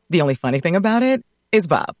endeavor. The only funny thing about it is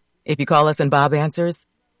Bob. If you call us and Bob answers,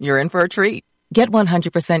 you're in for a treat. Get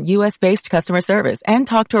 100% U.S.-based customer service and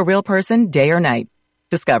talk to a real person day or night.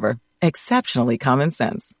 Discover. Exceptionally common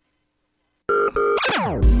sense.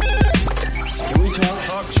 Can we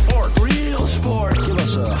talk sport? Real sports. Give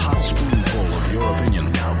us a hot spoonful of your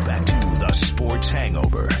opinion. Now back to the Sports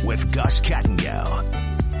Hangover with Gus Kattengell.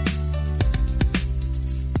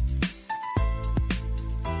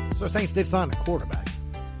 So Saints did sign a quarterback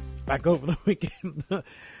back over the weekend.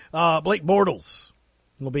 Blake Bortles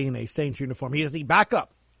will be in a Saints uniform. He is the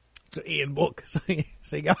backup to Ian Book. So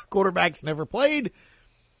you got quarterbacks never played.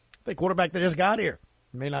 The quarterback that just got here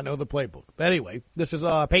may not know the playbook. But anyway, this is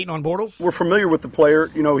Peyton on Bortles. We're familiar with the player.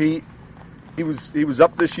 You know, he was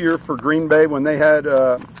up this year for Green Bay when they had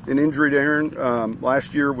an injury to Aaron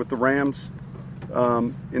last year with the Rams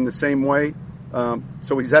in the same way.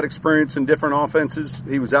 So he's had experience in different offenses.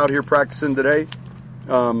 He was out here practicing today.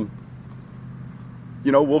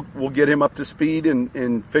 You know, we'll get him up to speed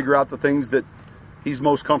and figure out the things that he's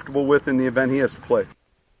most comfortable with in the event he has to play.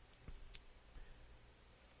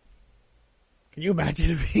 Can you imagine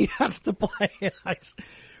if he has to play?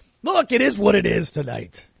 Look, it is what it is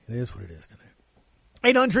tonight. It is what it is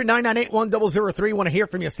tonight. 800-998-1003. Want to hear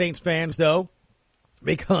from you, Saints fans, though,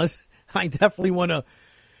 because I definitely want to.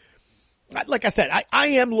 Like I said, I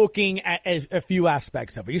am looking at a few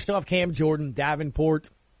aspects of it. You still have Cam Jordan, Davenport.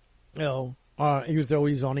 You know, he was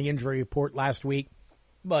always on the injury report last week,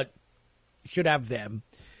 but you should have them.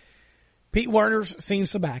 Pete Werner's seen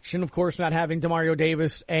some action. Of course, not having Demario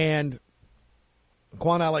Davis and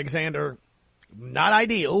Quan Alexander, not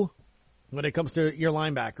ideal when it comes to your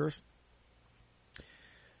linebackers.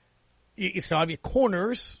 You still have your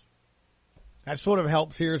corners. That sort of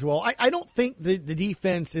helps here as well. I don't think the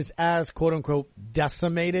defense is as, quote-unquote,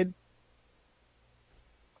 decimated.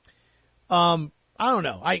 I don't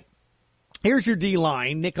know. Here's your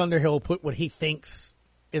D-line. Nick Underhill put what he thinks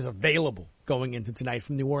is available going into tonight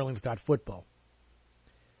from NewOrleans.football.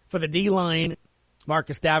 For the D-line,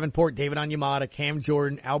 Marcus Davenport, David Onyemata, Cam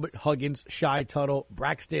Jordan, Albert Huggins, Shai Tuttle,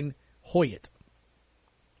 Braxton Hoyt.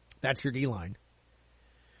 That's your D-line.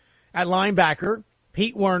 At linebacker,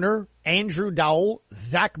 Pete Werner, Andrew Dowell,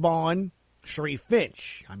 Zach Bond, Sharif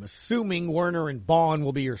Finch. I'm assuming Werner and Bond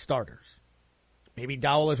will be your starters. Maybe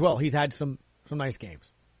Dowell as well. He's had some nice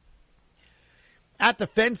games. At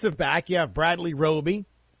defensive back, you have Bradley Roby,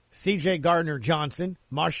 C.J. Gardner-Johnson,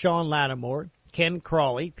 Marshawn Lattimore, Ken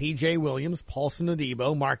Crawley, P.J. Williams, Paulson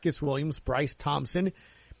Adebo, Marcus Williams, Bryce Thompson,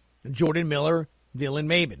 Jordan Miller, Dylan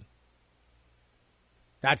Mabin.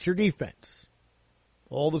 That's your defense.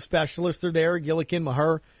 All the specialists are there, Gillikin,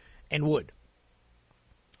 Maher, and Wood.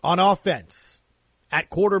 On offense, at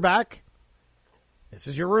quarterback, this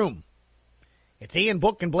is your room. It's Ian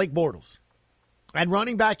Book and Blake Bortles. At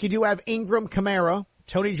running back, you do have Ingram Kamara,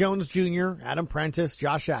 Tony Jones Jr., Adam Prentice,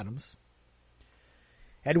 Josh Adams.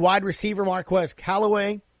 At wide receiver, Marquez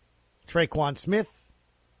Callaway, Traquan Smith,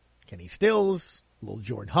 Kenny Stills, Lil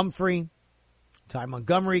Jordan Humphrey, Ty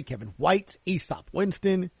Montgomery, Kevin White, Aesop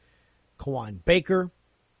Winston, Kawan Baker,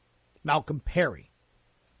 Malcolm Perry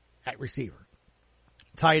at receiver.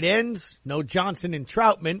 Tight ends, no Johnson and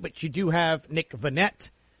Troutman, but you do have Nick Vanette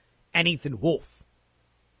and Ethan Wolf.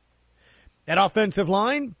 At offensive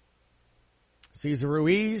line, Cesar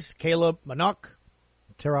Ruiz, Caleb Manock,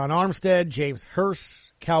 Teron Armstead, James Hurst,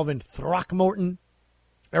 Calvin Throckmorton,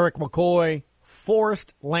 Eric McCoy,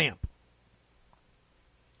 Forrest Lamp.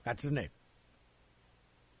 That's his name.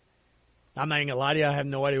 I'm not even going to lie to you, I have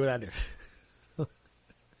no idea what that is.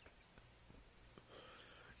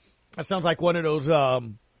 That sounds like one of those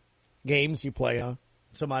games you play, huh?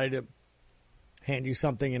 Somebody to hand you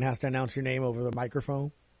something and has to announce your name over the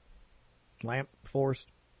microphone. Lamp, Forrest.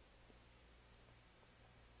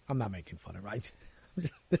 I'm not making fun of it, right?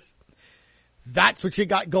 That's what you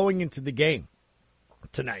got going into the game.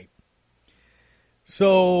 tonight.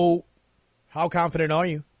 So, how confident are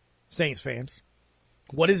you, Saints fans?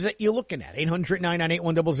 What is it you're looking at?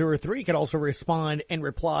 800-998-1003. You can also respond and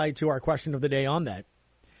reply to our question of the day on that.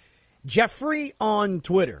 Jeffrey on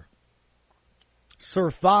Twitter.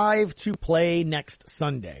 Survive to play next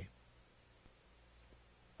Sunday.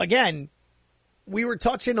 Again, we were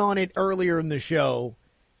touching on it earlier in the show.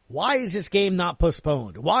 Why is this game not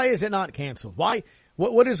postponed? Why is it not canceled? Why?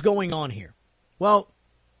 What is going on here? Well,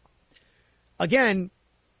 again,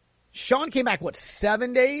 Sean came back,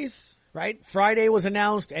 7 days, right? Friday was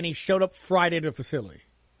announced, and he showed up Friday to the facility.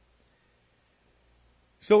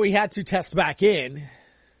 So he had to test back in,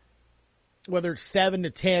 whether it's 7 to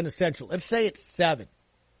 10 essential. Let's say it's 7.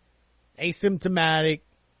 Asymptomatic,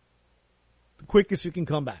 the quickest you can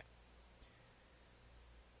come back.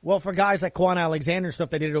 Well, for guys like Quan Alexander and stuff,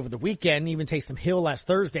 they did it over the weekend, even Taysom Hill last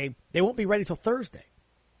Thursday, they won't be ready till Thursday.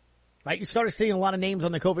 Right? You started seeing a lot of names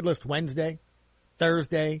on the COVID list Wednesday,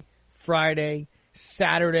 Thursday, Friday,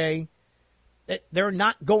 Saturday. They're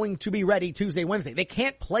not going to be ready Tuesday, Wednesday. They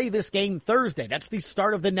can't play this game Thursday. That's the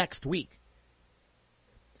start of the next week.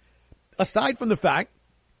 Aside from the fact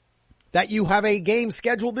that you have a game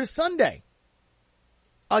scheduled this Sunday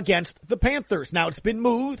against the Panthers. Now, it's been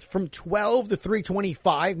moved from 12 to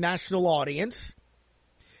 3:25 national audience.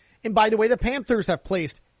 And by the way, the Panthers have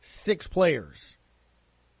placed 6 players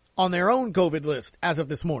on their own COVID list as of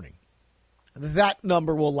this morning. That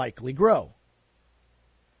number will likely grow.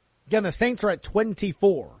 Again, the Saints are at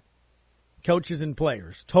 24 coaches and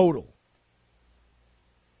players total.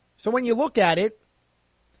 So when you look at it,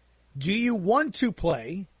 do you want to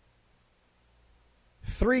play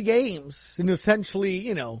 3 games in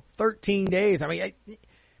essentially, 13 days? I mean,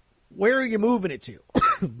 where are you moving it to?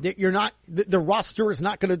 You're not, the roster is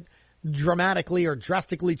not going to dramatically or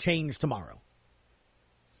drastically change tomorrow.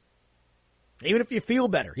 Even if you feel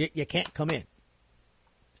better, you can't come in.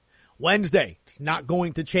 Wednesday, it's not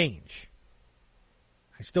going to change.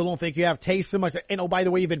 I still don't think you have Taysom. I said, and oh, by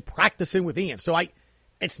the way, you've been practicing with Ian. So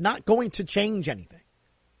it's not going to change anything.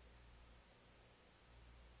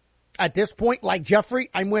 At this point, like Jeffrey,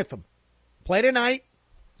 I'm with him. Play tonight.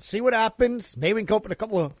 See what happens. Maybe we can come up with a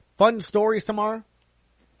couple of fun stories tomorrow.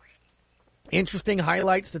 Interesting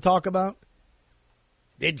highlights to talk about.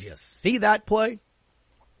 Did you see that play?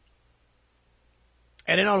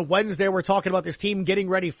 And then on Wednesday, we're talking about this team getting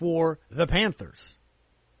ready for the Panthers.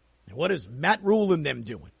 And what is Matt Rule and them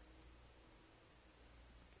doing?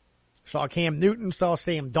 Saw Cam Newton, saw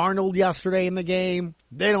Sam Darnold yesterday in the game.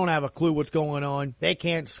 They don't have a clue what's going on. They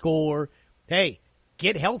can't score. Hey,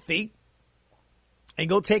 get healthy and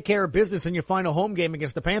go take care of business in your final home game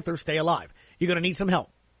against the Panthers. Stay alive. You're going to need some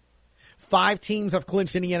help. 5 teams have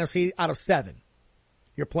clinched in the NFC out of 7.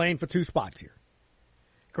 You're playing for 2 spots here.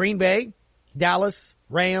 Green Bay, Dallas,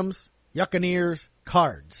 Rams, Buccaneers,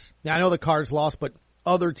 Cards. Now, I know the Cards lost, but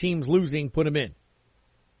other teams losing put them in.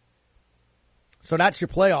 So that's your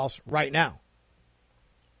playoffs right now.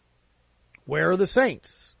 Where are the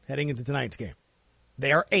Saints heading into tonight's game?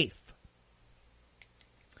 They are 8th.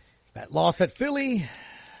 That loss at Philly,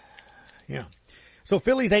 yeah. So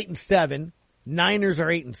Philly's 8-7. Niners are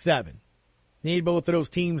 8-7. Need both of those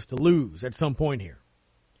teams to lose at some point here.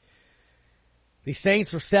 The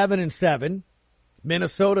Saints are 7-7.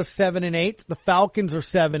 Minnesota 7-8. The Falcons are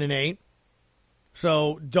 7-8.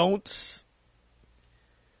 So don't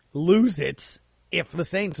lose it. If the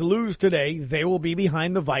Saints lose today, they will be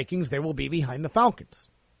behind the Vikings. They will be behind the Falcons.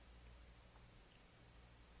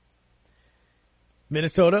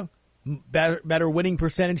 Minnesota, better winning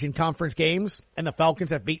percentage in conference games, and the Falcons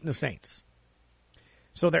have beaten the Saints.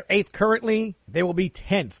 So they're 8th currently. They will be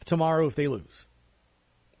 10th tomorrow if they lose.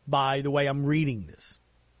 By the way, I'm reading this.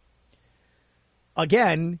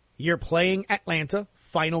 Again, you're playing Atlanta,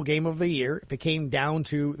 final game of the year. If it came down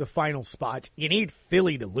to the final spot, you need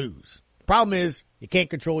Philly to lose. Problem is, you can't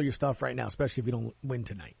control your stuff right now, especially if you don't win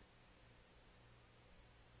tonight.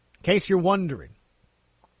 In case you're wondering,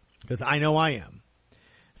 because I know I am,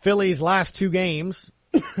 Philly's last 2 games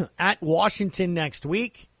at Washington next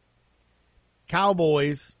week,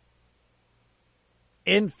 Cowboys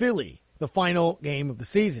in Philly, the final game of the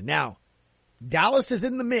season. Now, Dallas is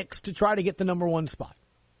in the mix to try to get the number 1 spot.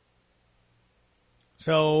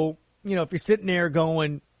 So, if you're sitting there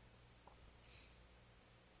going,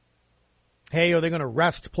 hey, are they going to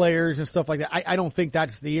rest players and stuff like that? I don't think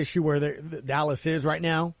that's the issue where Dallas is right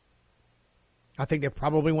now. I think they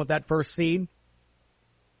probably want that first seed,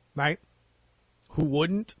 right? Who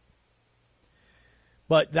wouldn't?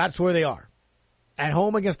 But that's where they are. At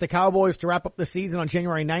home against the Cowboys to wrap up the season on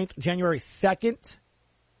January 9th, January 2nd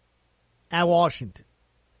at Washington.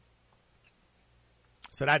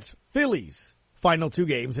 So that's Phillies' final 2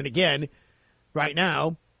 games. And again, right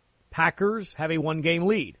now, Packers have a 1-game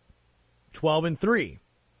lead, 12-3.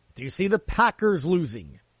 Do you see the Packers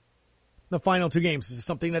losing the final 2 games? This is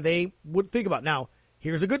something that they would think about. Now,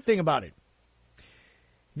 here's a good thing about it.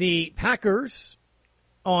 The Packers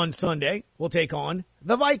on Sunday will take on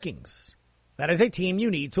the Vikings. That is a team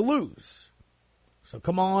you need to lose. So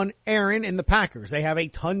come on, Aaron and the Packers. They have a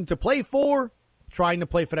ton to play for, trying to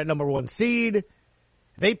play for that number 1 seed.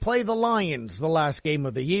 They play the Lions the last game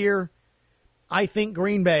of the year. I think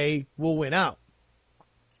Green Bay will win out.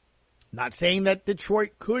 Not saying that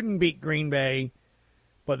Detroit couldn't beat Green Bay,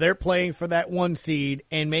 but they're playing for that 1 seed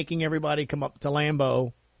and making everybody come up to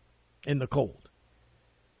Lambeau in the cold.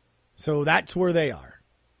 So that's where they are.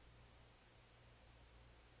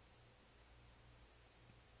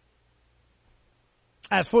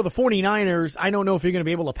 As for the 49ers, I don't know if you're going to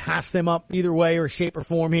be able to pass them up either way or shape or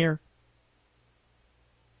form here.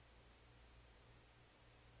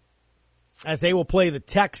 As they will play the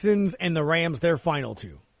Texans and the Rams, their final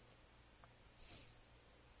 2.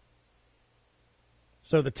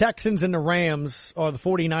 So the Texans and the Rams are the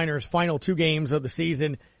 49ers' final 2 games of the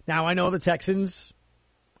season. Now, I know the Texans,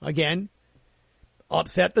 again,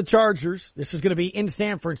 upset the Chargers. This is going to be in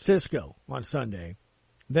San Francisco on Sunday.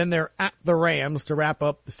 Then they're at the Rams to wrap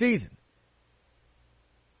up the season.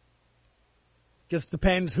 Just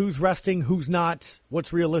depends who's resting, who's not,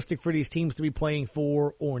 what's realistic for these teams to be playing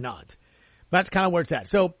for or not. That's kind of where it's at.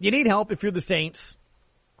 So you need help if you're the Saints,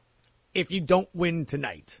 if you don't win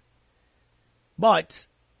tonight. But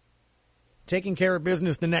taking care of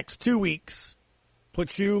business the next 2 weeks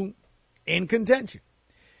puts you in contention.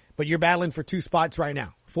 But you're battling for 2 spots right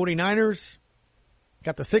now. 49ers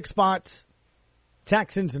got the 6th spot,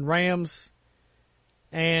 Texans and Rams,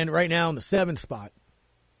 and right now in the 7th spot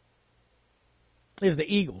is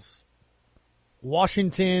the Eagles.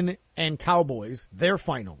 Washington and Cowboys, their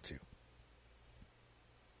final 2.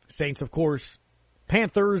 Saints, of course,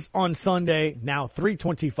 Panthers on Sunday, now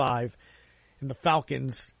 3:25, and the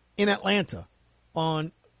Falcons in Atlanta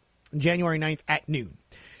on January 9th at noon.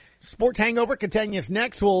 Sports Hangover continues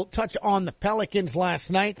next. We'll touch on the Pelicans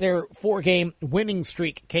last night. Their 4-game winning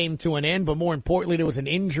streak came to an end, but more importantly, there was an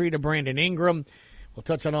injury to Brandon Ingram. We'll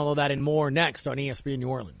touch on all of that and more next on ESPN New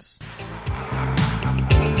Orleans.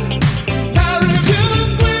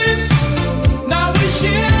 Now we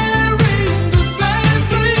sharing the same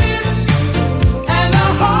dream, and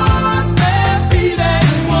our hearts they're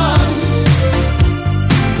beating one.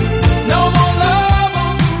 No more love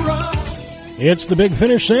on the run. It's the Big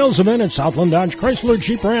Finish sales event at Southland Dodge Chrysler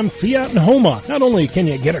Jeep Ram Fiat and Homa. Not only can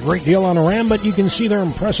you get a great deal on a Ram, but you can see their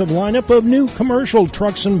impressive lineup of new commercial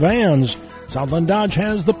trucks and vans. Southland Dodge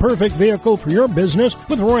has the perfect vehicle for your business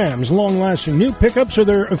with Ram's long-lasting new pickups or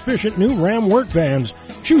their efficient new Ram work vans.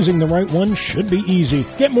 Choosing the right one should be easy.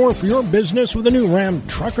 Get more for your business with a new Ram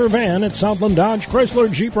truck or van at Southland Dodge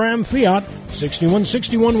Chrysler Jeep Ram Fiat,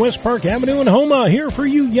 6161 West Park Avenue in Homa. Here for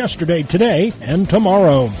you yesterday, today, and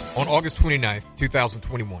tomorrow. On August 29th,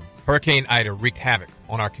 2021, Hurricane Ida wreaked havoc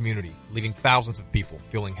on our community, leaving thousands of people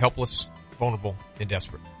feeling helpless, vulnerable, and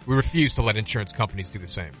desperate. We refuse to let insurance companies do the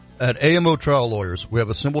same. At AMO Trial Lawyers, we have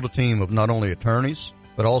assembled a team of not only attorneys,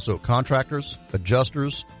 but also contractors,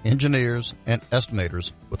 adjusters, engineers, and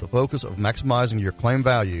estimators with the focus of maximizing your claim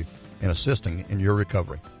value and assisting in your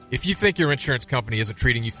recovery. If you think your insurance company isn't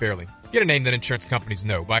treating you fairly, get a name that insurance companies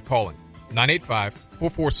know by calling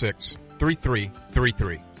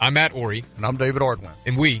 985-446-3333. I'm Matt Ori. And I'm David Ardwin.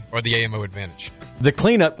 And we are the AMO Advantage. The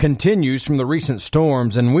cleanup continues from the recent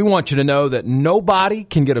storms, and we want you to know that nobody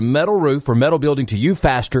can get a metal roof or metal building to you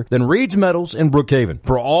faster than Reed's Metals in Brookhaven.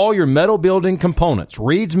 For all your metal building components,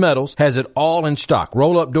 Reed's Metals has it all in stock.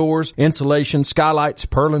 Roll-up doors, insulation, skylights,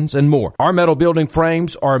 purlins, and more. Our metal building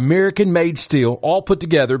frames are American-made steel, all put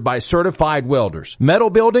together by certified welders.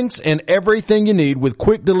 Metal buildings and everything you need with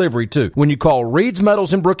quick delivery, too. When you call Reed's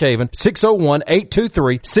Metals in Brookhaven,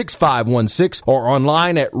 601-823-6516 or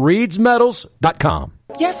online at reedsmetals.com.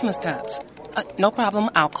 Yes, Miss Tubbs. No problem.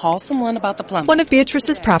 I'll call someone about the plumbing. One of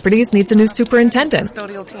Beatrice's properties needs a new superintendent. The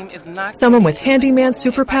custodial team is not... Someone with handyman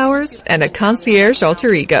superpowers and a concierge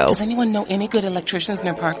alter ego. Does anyone know any good electricians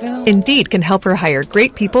near Parkville? Indeed can help her hire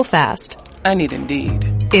great people fast. I need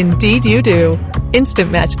Indeed. Indeed you do.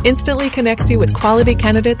 Instant Match instantly connects you with quality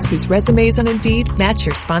candidates whose resumes on Indeed match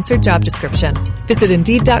your sponsored job description. Visit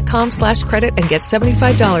Indeed.com/credit and get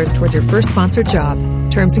 $75 towards your first sponsored job.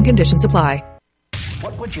 Terms and conditions apply.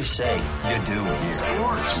 What would you say you do here?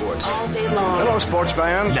 Sports. All day long. Hello, sports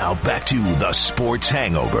fans. Now back to the Sports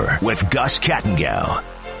Hangover with Gus Kattengell.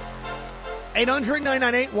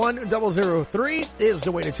 800-998-1003 is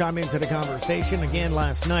the way to chime into the conversation. Again,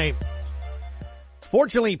 last night,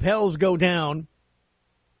 fortunately, Pels go down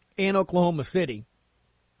in Oklahoma City.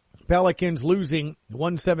 Pelicans losing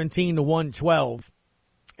 117-112.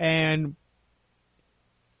 And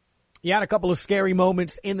you had a couple of scary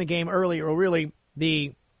moments in the game earlier. Really,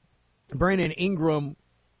 the Brandon Ingram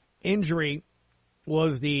injury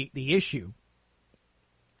was the issue.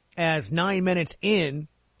 As 9 minutes in,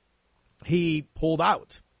 he pulled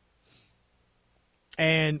out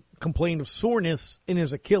and complained of soreness in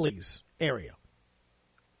his Achilles area.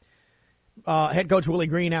 Head coach Willie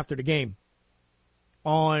Green after the game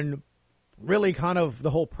on really kind of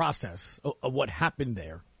the whole process of what happened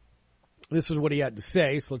there. This is what he had to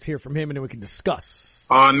say, so let's hear from him and then we can discuss.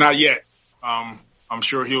 Not yet. I'm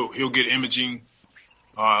sure he'll get imaging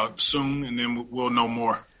soon, and then we'll know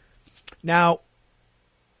more. Now,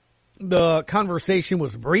 the conversation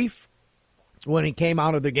was brief when he came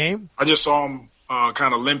out of the game. I just saw him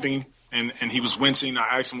kind of limping, and he was wincing.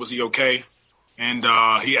 I asked him, was he okay? And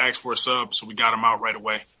he asked for a sub, so we got him out right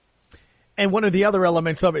away. And one of the other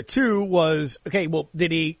elements of it, too, was, okay, well,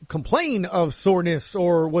 did he complain of soreness,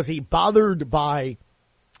 or was he bothered by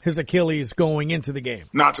his Achilles going into the game?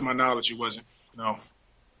 Not to my knowledge, he wasn't, no. All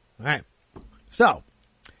right. So,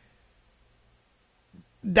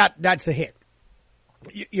 that's a hit.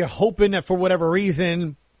 You're hoping that for whatever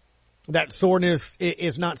reason, that soreness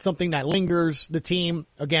is not something that lingers. The team,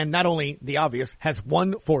 again, not only the obvious, has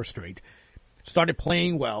won 4 straight, started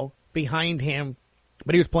playing well behind him,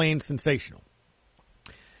 but he was playing sensational.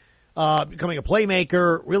 Becoming a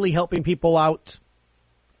playmaker, really helping people out,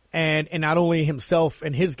 and not only himself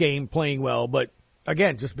and his game playing well, but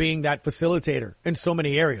again, just being that facilitator in so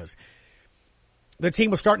many areas. The team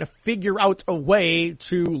was starting to figure out a way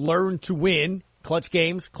to learn to win clutch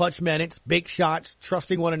games, clutch minutes, big shots,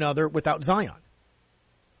 trusting one another without Zion.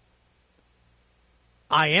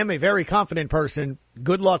 I am a very confident person.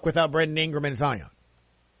 Good luck without Brandon Ingram and Zion.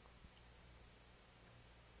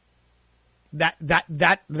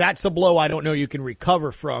 That's a blow I don't know you can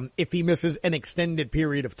recover from if he misses an extended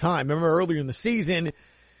period of time. Remember earlier in the season,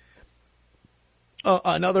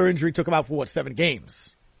 another injury took him out for 7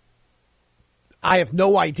 games. I have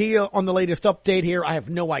no idea on the latest update here. I have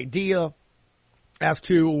no idea as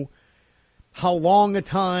to how long a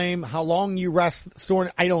time, how long you rest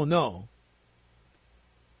soreness. I don't know.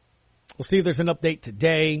 We'll see if there's an update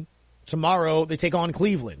today. Tomorrow, they take on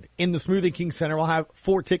Cleveland in the Smoothie King Center. We'll have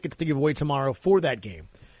 4 tickets to give away tomorrow for that game.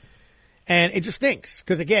 And it just stinks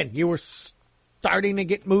because, again, you were starting to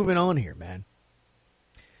get moving on here, man.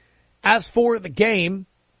 As for the game,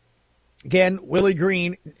 again, Willie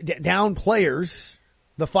Green down players,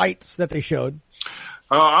 the fights that they showed.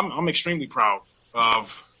 I'm extremely proud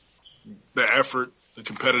of the effort, the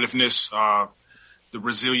competitiveness, the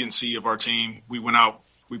resiliency of our team. We went out,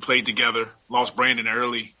 we played together, lost Brandon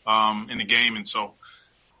early in the game, and so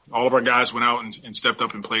all of our guys went out and stepped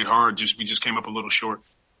up and played hard. We just came up a little short.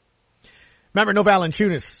 Remember, no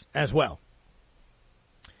Valanciunas as well.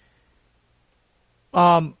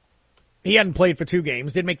 He hadn't played for 2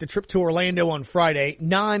 games, did make the trip to Orlando on Friday,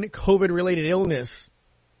 non-COVID related illness,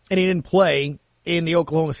 and he didn't play in the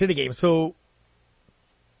Oklahoma City game. So,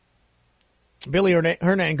 Billy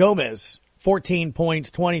Hernangomez, 14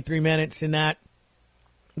 points, 23 minutes in that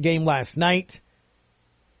game last night.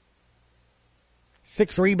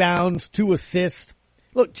 6 rebounds, 2 assists.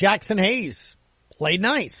 Look, Jackson Hayes played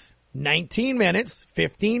nice. 19 minutes,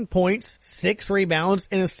 15 points, 6 rebounds,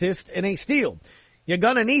 an assist, and a steal. You're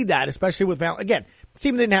going to need that, especially with again, this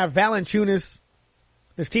team didn't have Valanciunas.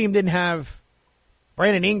 This team didn't have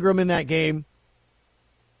Brandon Ingram in that game.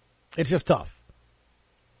 It's just tough.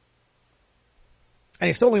 And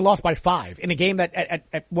he still only lost by 5 in a game that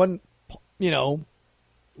at one,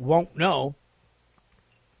 won't know,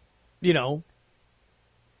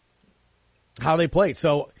 how they played.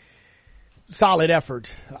 So, solid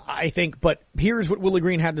effort, I think. But here's what Willie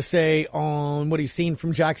Green had to say on what he's seen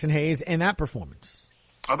from Jackson Hayes and that performance.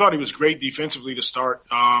 I thought he was great defensively to start,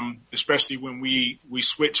 especially when we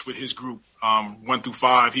switched with his group 1 through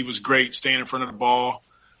 5. He was great staying in front of the ball.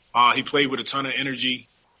 He played with a ton of energy,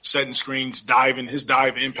 setting screens, diving. His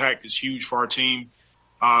dive impact is huge for our team.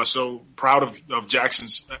 So proud of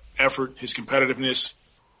Jackson's effort, his competitiveness,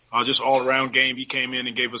 just all-around game. He came in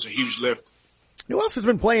and gave us a huge lift. Who else has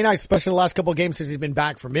been playing nice, especially the last couple of games since he's been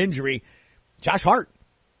back from injury? Josh Hart.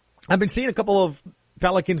 I've been seeing a couple of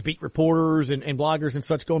Pelicans beat reporters and bloggers and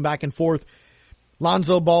such going back and forth.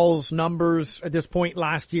 Lonzo Ball's numbers at this point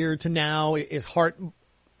last year to now, is Hart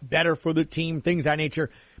better for the team, things of that nature.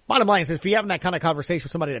 Bottom line is, if you're having that kind of conversation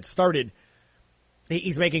with somebody that started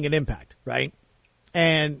he's making an impact, right?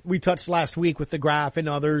 And we touched last week with the graph and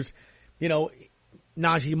others,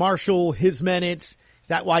 Najee Marshall, his minutes. Is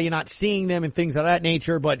that why you're not seeing them and things of that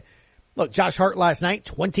nature? But look, Josh Hart last night,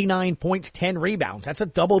 29 points, 10 rebounds. That's a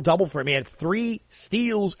double-double for him. He had 3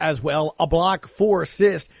 steals as well, a block, 4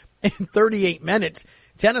 assists in 38 minutes.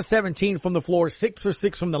 10 of 17 from the floor, 6 for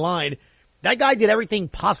 6 from the line. That guy did everything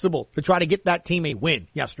possible to try to get that team a win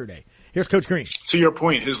yesterday. Here's Coach Green. To your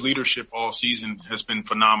point, his leadership all season has been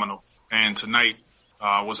phenomenal. And tonight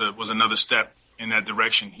was another step in that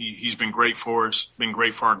direction. He's been great for us, been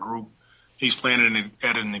great for our group. He's playing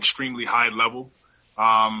at an extremely high level.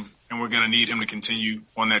 And we're going to need him to continue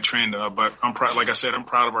on that trend. But I'm proud, like I said, I'm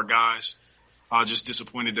proud of our guys. Just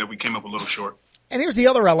disappointed that we came up a little short. And here's the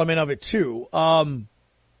other element of it too.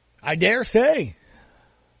 I dare say,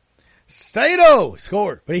 Sato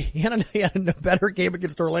scored, but he had a better game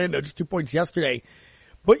against Orlando, just 2 points yesterday.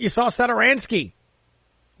 But you saw Satoransky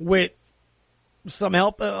with some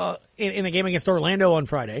help in the game against Orlando on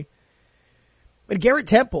Friday. But Garrett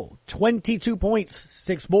Temple, 22 points,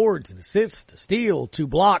 6 boards, an assist, a steal, 2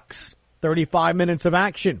 blocks, 35 minutes of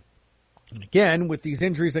action. And again, with these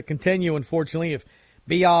injuries that continue, unfortunately, if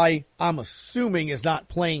B.I., I'm assuming, is not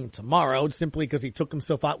playing tomorrow, simply because he took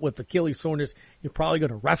himself out with Achilles soreness, you're probably going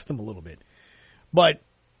to rest him a little bit. But,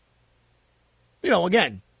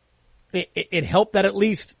 again, it helped that at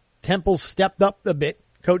least Temple stepped up a bit.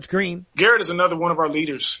 Coach Green. Garrett is another one of our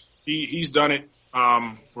leaders. He's done it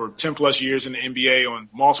for 10 plus years in the NBA on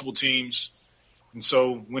multiple teams. And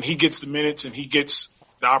so when he gets the minutes and he gets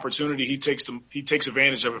the opportunity, he takes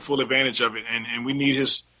advantage of it, full advantage of it. And we need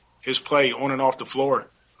his play on and off the floor.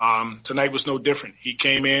 Tonight was no different. He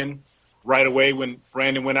came in right away when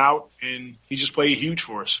Brandon went out, and he just played huge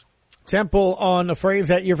for us. Temple on a phrase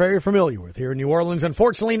that you're very familiar with here in New Orleans.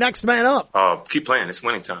 Unfortunately, next man up. Keep playing. It's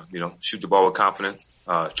winning time. Shoot the ball with confidence.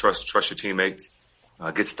 Trust your teammates.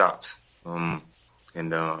 Get stops. We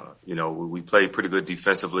played pretty good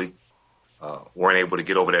defensively. Weren't able to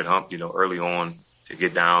get over that hump, early on to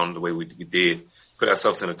get down the way we did. Put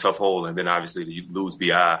ourselves in a tough hole, and then obviously to lose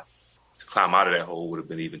B.I. to climb out of that hole would have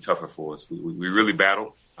been even tougher for us. We really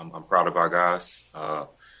battled. I'm proud of our guys.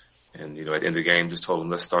 And at the end of the game, just told them,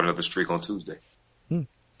 let's start another streak on Tuesday.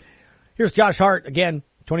 Here's Josh Hart, again,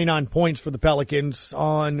 29 points for the Pelicans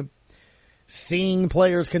on seeing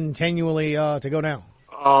players continually to go down.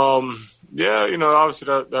 Obviously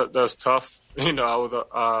that's tough.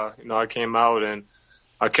 I came out and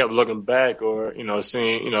I kept looking back or,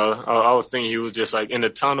 seeing, I was thinking he was just like in the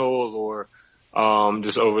tunnel or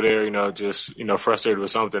just over there, frustrated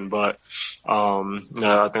with something. But, I think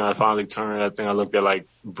I finally turned. I think I looked at like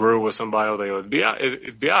Brew or somebody. I was like,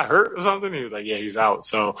 is B.I. hurt or something? He was like, yeah, he's out.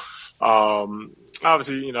 So,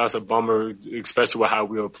 obviously, it's a bummer, especially with how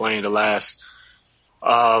we were playing the last,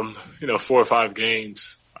 4 or 5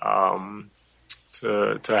 games. To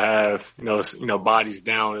have, bodies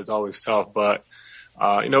down is always tough, but,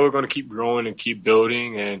 we're going to keep growing and keep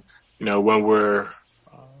building. And, when we're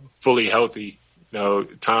fully healthy,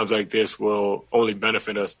 times like this will only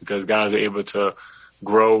benefit us because guys are able to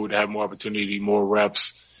grow, to have more opportunity, more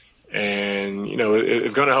reps, and,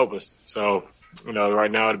 it's going to help us. So,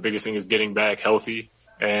 right now the biggest thing is getting back healthy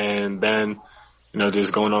and then,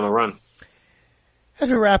 just going on a run. As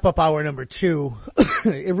we wrap up hour number 2,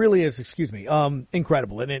 it really is,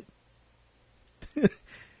 incredible, isn't it?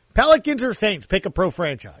 Pelicans or Saints, pick a pro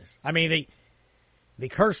franchise. I mean, the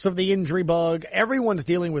curse of the injury bug, everyone's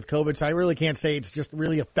dealing with COVID, so I really can't say it's just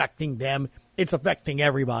really affecting them. It's affecting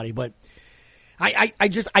everybody, but I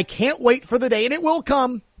can't wait for the day, and it will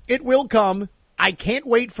come. It will come. I can't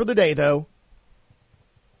wait for the day, though,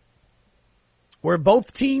 where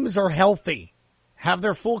both teams are healthy. Have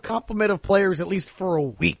their full complement of players at least for a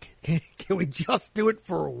week. Can we just do it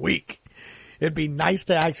for a week? It'd be nice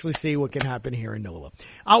to actually see what can happen here in NOLA.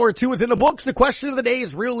 Hour 2 is in the books. The question of the day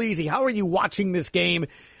is real easy. How are you watching this game?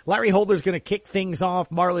 Larry Holder's going to kick things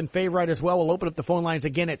off. Marlon Favorite as well. We'll open up the phone lines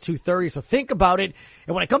again at 2:30. So think about it.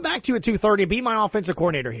 And when I come back to you at 2:30, be my offensive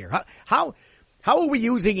coordinator here. How are we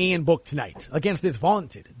using Ian Book tonight against this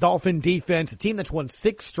vaunted Dolphin defense, a team that's won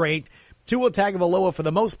 6 straight? Tua Tagovailoa, for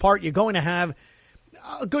the most part, you're going to have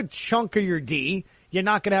a good chunk of your D. You're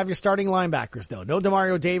not going to have your starting linebackers, though. No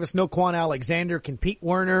Demario Davis, no Quan Alexander. Can Pete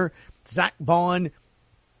Werner, Zach Bond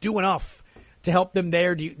do enough to help them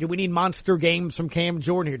there? Do we need monster games from Cam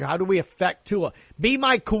Jordan here? How do we affect Tua? Be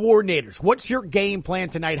my coordinators. What's your game plan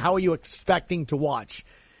tonight? How are you expecting to watch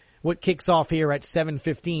what kicks off here at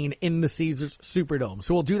 7:15 in the Caesars Superdome?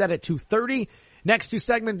 So we'll do that at 2:30. Next 2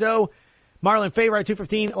 segment, though, Marlon Favorite,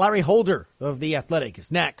 2:15. Larry Holder of The Athletic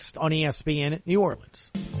is next on ESPN New Orleans.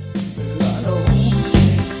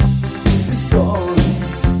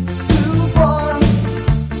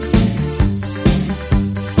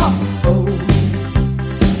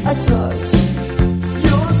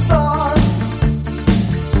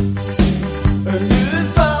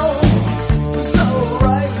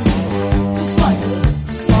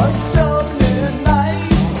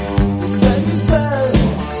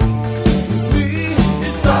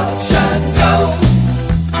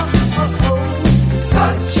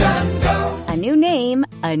 name,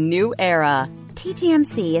 a new era.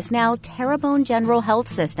 TGMC is now Terrebonne General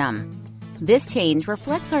Health System. This change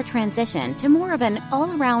reflects our transition to more of an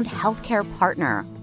all-around healthcare partner.